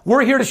call.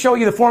 We're here to show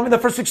you the formula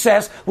for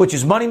success, which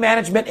is money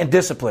management and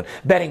discipline.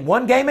 Betting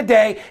one game a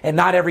day and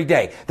not every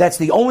day. That's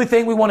the only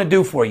thing we want to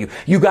do for you.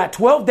 You got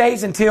 12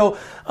 days until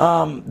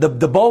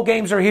the bowl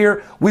games are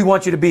here. We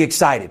want you to be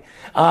excited.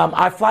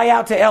 I fly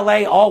out to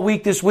L.A. all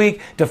week this week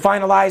to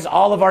finalize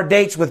all of our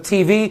dates with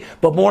TV,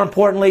 but more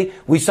importantly,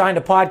 we signed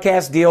a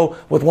podcast deal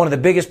with one of the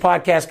biggest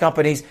podcast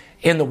companies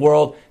in the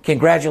world.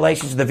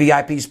 Congratulations to the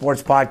VIP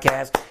Sports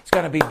Podcast. It's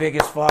going to be big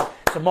as fuck.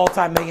 It's a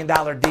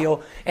multi-million-dollar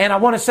deal. And I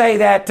want to say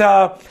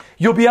that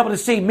you'll be able to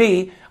see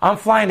me. I'm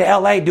flying to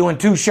L.A. doing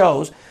 2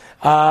 shows.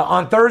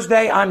 On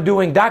Thursday, I'm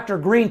doing Dr.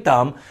 Green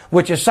Thumb,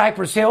 which is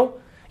Cypress Hill.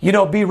 You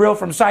know, Be Real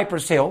from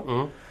Cypress Hill.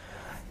 Mm-hmm.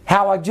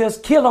 How I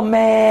just kill a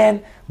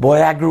man.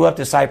 Boy, I grew up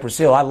to Cypress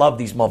Hill. I love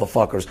these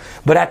motherfuckers.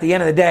 But at the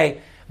end of the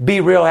day, Be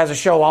Real has a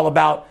show all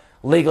about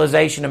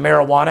legalization of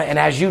marijuana. And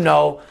as you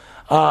know,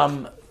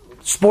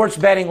 sports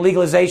betting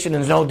legalization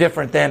is no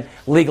different than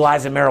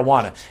legalizing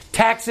marijuana.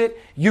 Tax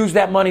it, use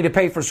that money to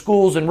pay for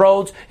schools and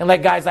roads, and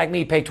let guys like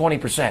me pay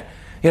 20%.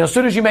 You know, as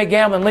soon as you make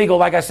gambling legal,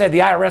 like I said, the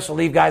IRS will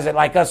leave guys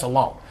like us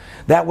alone.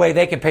 That way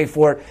they can pay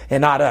for it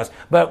and not us.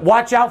 But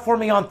watch out for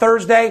me on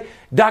Thursday,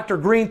 Dr.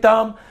 Green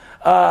Thumb,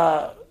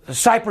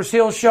 Cypress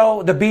Hill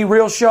show, the Be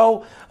Real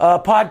show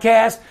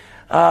podcast.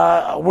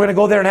 We're going to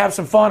go there and have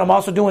some fun. I'm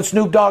also doing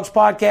Snoop Dogg's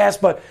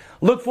podcast, but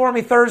look for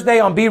me Thursday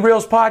on Be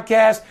Real's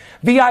podcast.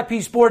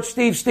 VIP Sports,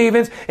 Steve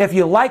Stevens. If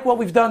you like what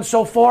we've done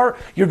so far,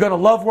 you're going to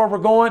love where we're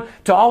going.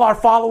 To all our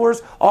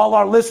followers, all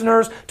our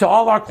listeners, to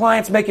all our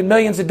clients making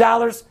millions of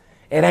dollars,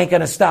 it ain't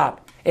going to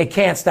stop. It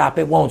can't stop.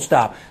 It won't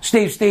stop.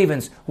 Steve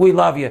Stevens, we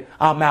love you.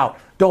 I'm out.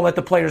 Don't let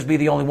the players be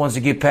the only ones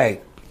that get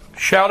paid.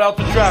 Shout out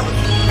to Travis.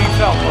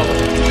 Peace out, brother.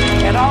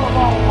 And all of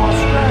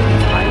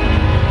Australians, right?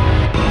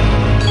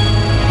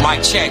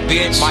 Mic check,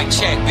 bitch. Mic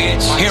check,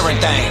 bitch. Hearing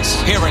things.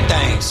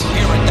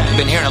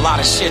 Been hearing a lot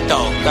of shit,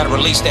 though. Gotta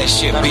release that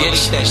shit,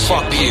 bitch.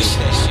 Fuck you.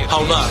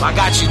 Hold up. I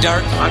got you,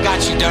 Dirk. I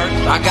got you. I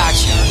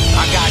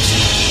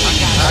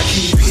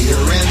keep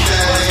hearing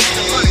things.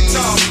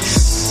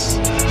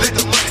 Let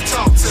the money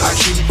talk to. I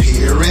keep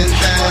hearing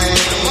things.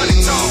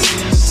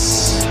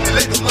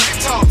 Let the money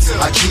talk to.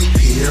 I keep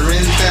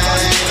hearing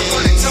things.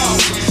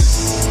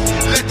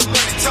 Let the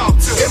money talk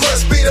to. It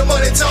must be the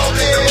money talking.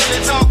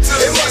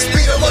 It must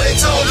be the money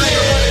talking.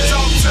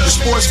 The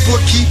sports book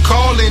keep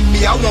calling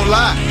me, I won't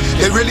lie.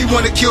 They really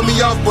want to kill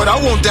me off, but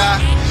I won't die.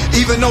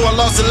 Even though I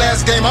lost the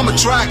last game, I'ma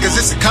try. Cause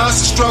it's a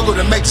constant struggle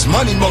that makes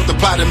money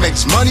multiply.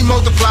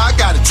 I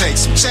gotta take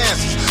some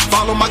chances.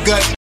 Follow my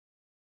gut.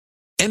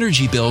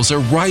 Energy bills are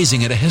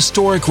rising at a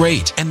historic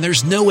rate, and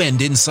there's no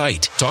end in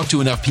sight. Talk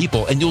to enough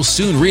people, and you'll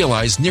soon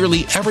realize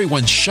nearly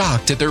everyone's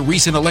shocked at their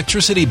recent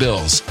electricity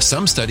bills.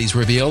 Some studies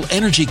reveal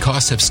energy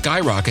costs have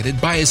skyrocketed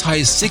by as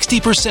high as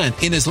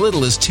 60% in as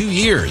little as 2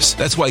 years.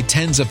 That's why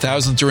tens of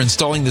thousands are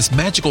installing this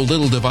magical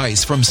little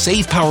device from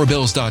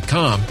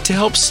SavePowerBills.com to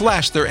help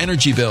slash their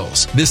energy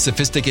bills. This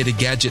sophisticated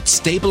gadget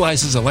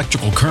stabilizes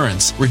electrical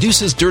currents,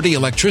 reduces dirty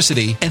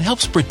electricity, and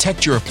helps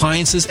protect your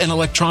appliances and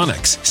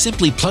electronics.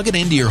 Simply plug it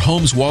into your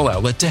home's wall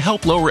outlet to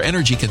help lower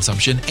energy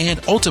consumption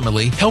and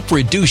ultimately help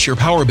reduce your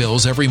power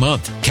bills every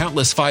month.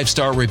 Countless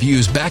 5-star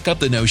reviews back up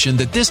the notion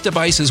that this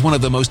device is one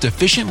of the most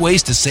efficient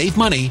ways to save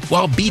money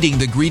while beating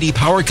the greedy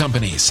power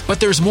companies. But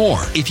there's more.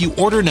 If you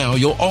order now,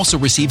 you'll also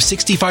receive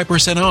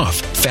 65% off,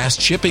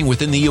 fast shipping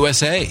within the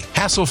USA,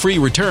 hassle-free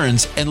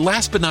returns, and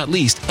last but not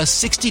least, a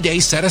 60-day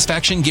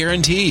satisfaction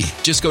guarantee.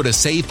 Just go to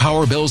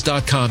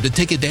SavePowerBills.com to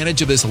take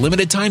advantage of this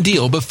limited time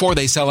deal before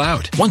they sell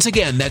out. Once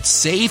again,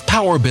 that's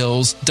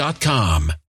SavePowerBills.com.